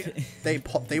fight, they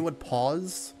would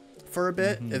pause for a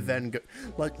bit, Mm-hmm. and then go,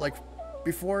 like,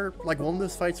 before, like, one of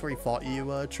those fights where he fought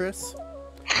you, Tris,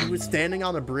 he was standing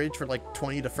on a bridge for, like,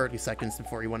 20 to 30 seconds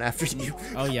before he went after you.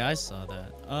 Oh yeah, I saw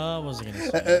that. What was I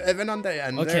gonna say? And then on the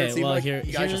end there, Okay, it seemed well like you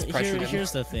guys just pressured him,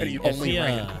 here's the and thing. he only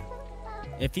ran.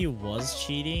 If he was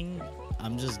cheating,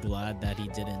 I'm just glad that he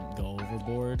didn't go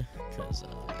overboard. Because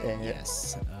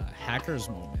yes, hackers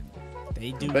moment.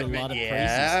 They do a lot of crazy stuff.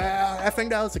 Yeah, I think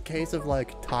that was a case of,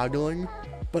 like, toggling,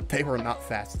 but they were not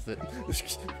fast with it.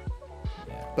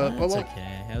 But That's well,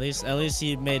 okay. At least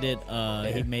he made it.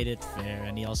 He made it fair,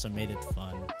 and he also made it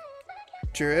fun.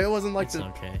 True, it wasn't like It's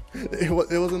okay. it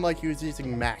wasn't like he was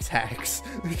using max hacks.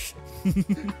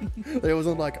 It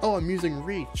wasn't like, oh, I'm using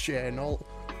reach and all.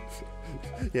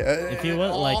 Yeah. If he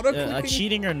was like auto-clicking-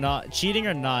 cheating or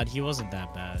not, he wasn't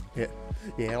that bad.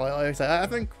 Yeah, like I said, I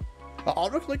think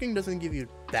auto-clicking doesn't give you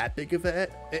that big of an edge.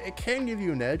 It can give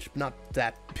you an edge, but not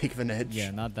that big of an edge. Yeah,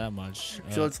 not that much.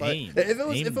 So it's like, aim. if it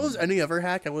Aim was any other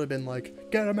hack, I would have been like,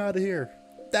 get him out of here.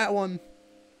 That one,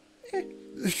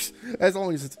 as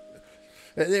long as it's,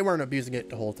 they weren't abusing it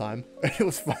the whole time. It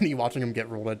was funny watching him get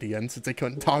rolled at the end since they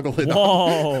couldn't toggle it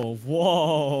on.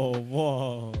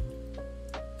 Whoa.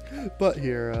 But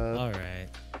here, All right.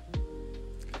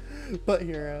 But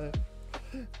here,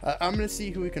 I'm gonna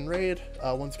see who we can raid.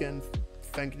 Once again,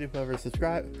 thank you to whoever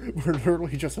subscribed. We're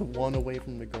literally just 1 away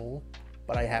from the goal,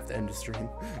 but I have to end the stream.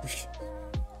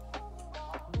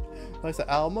 Like I said,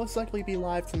 I'll most likely be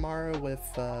live tomorrow with,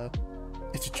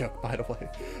 it's a joke, by the way.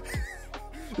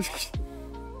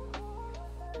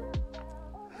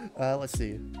 Let's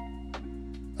see.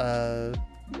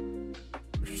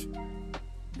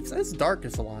 It says Dark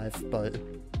is alive, but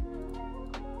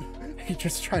he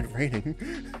just tried raiding.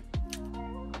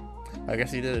 I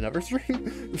guess he did another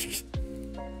stream.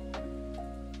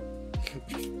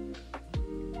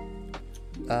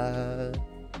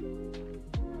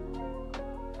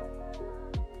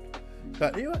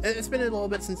 But you know, it's been a little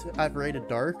bit since I've raided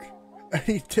Dark.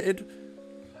 He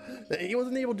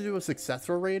wasn't able to do a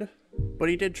successful raid, but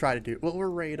he did try to do. We'll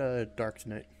raid Dark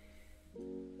tonight.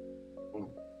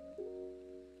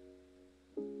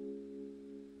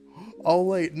 Oh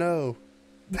wait, no.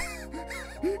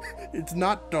 It's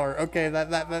not Dark. Okay,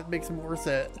 that makes more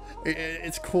sense.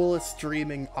 It's Coolest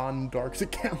streaming on Dark's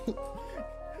account.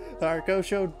 Alright, go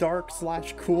show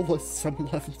Dark/Coolest some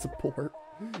love and support.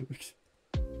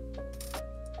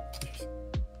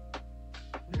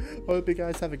 Hope you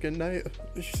guys have a good night.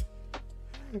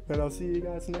 And I'll see you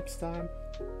guys next time.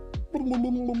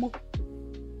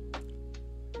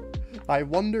 I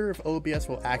wonder if OBS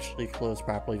will actually close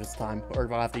properly this time, or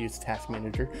if I'll have to use Task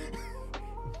Manager.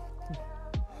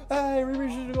 Hey, we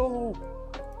reached the goal!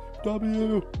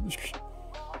 W!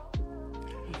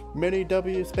 Mini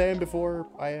W spam before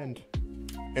I end.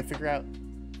 And figure out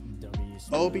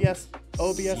OBS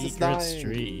is Secret dying.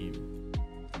 stream.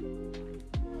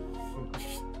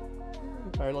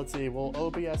 Alright, let's see. Will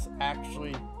OBS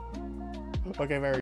actually... Okay, very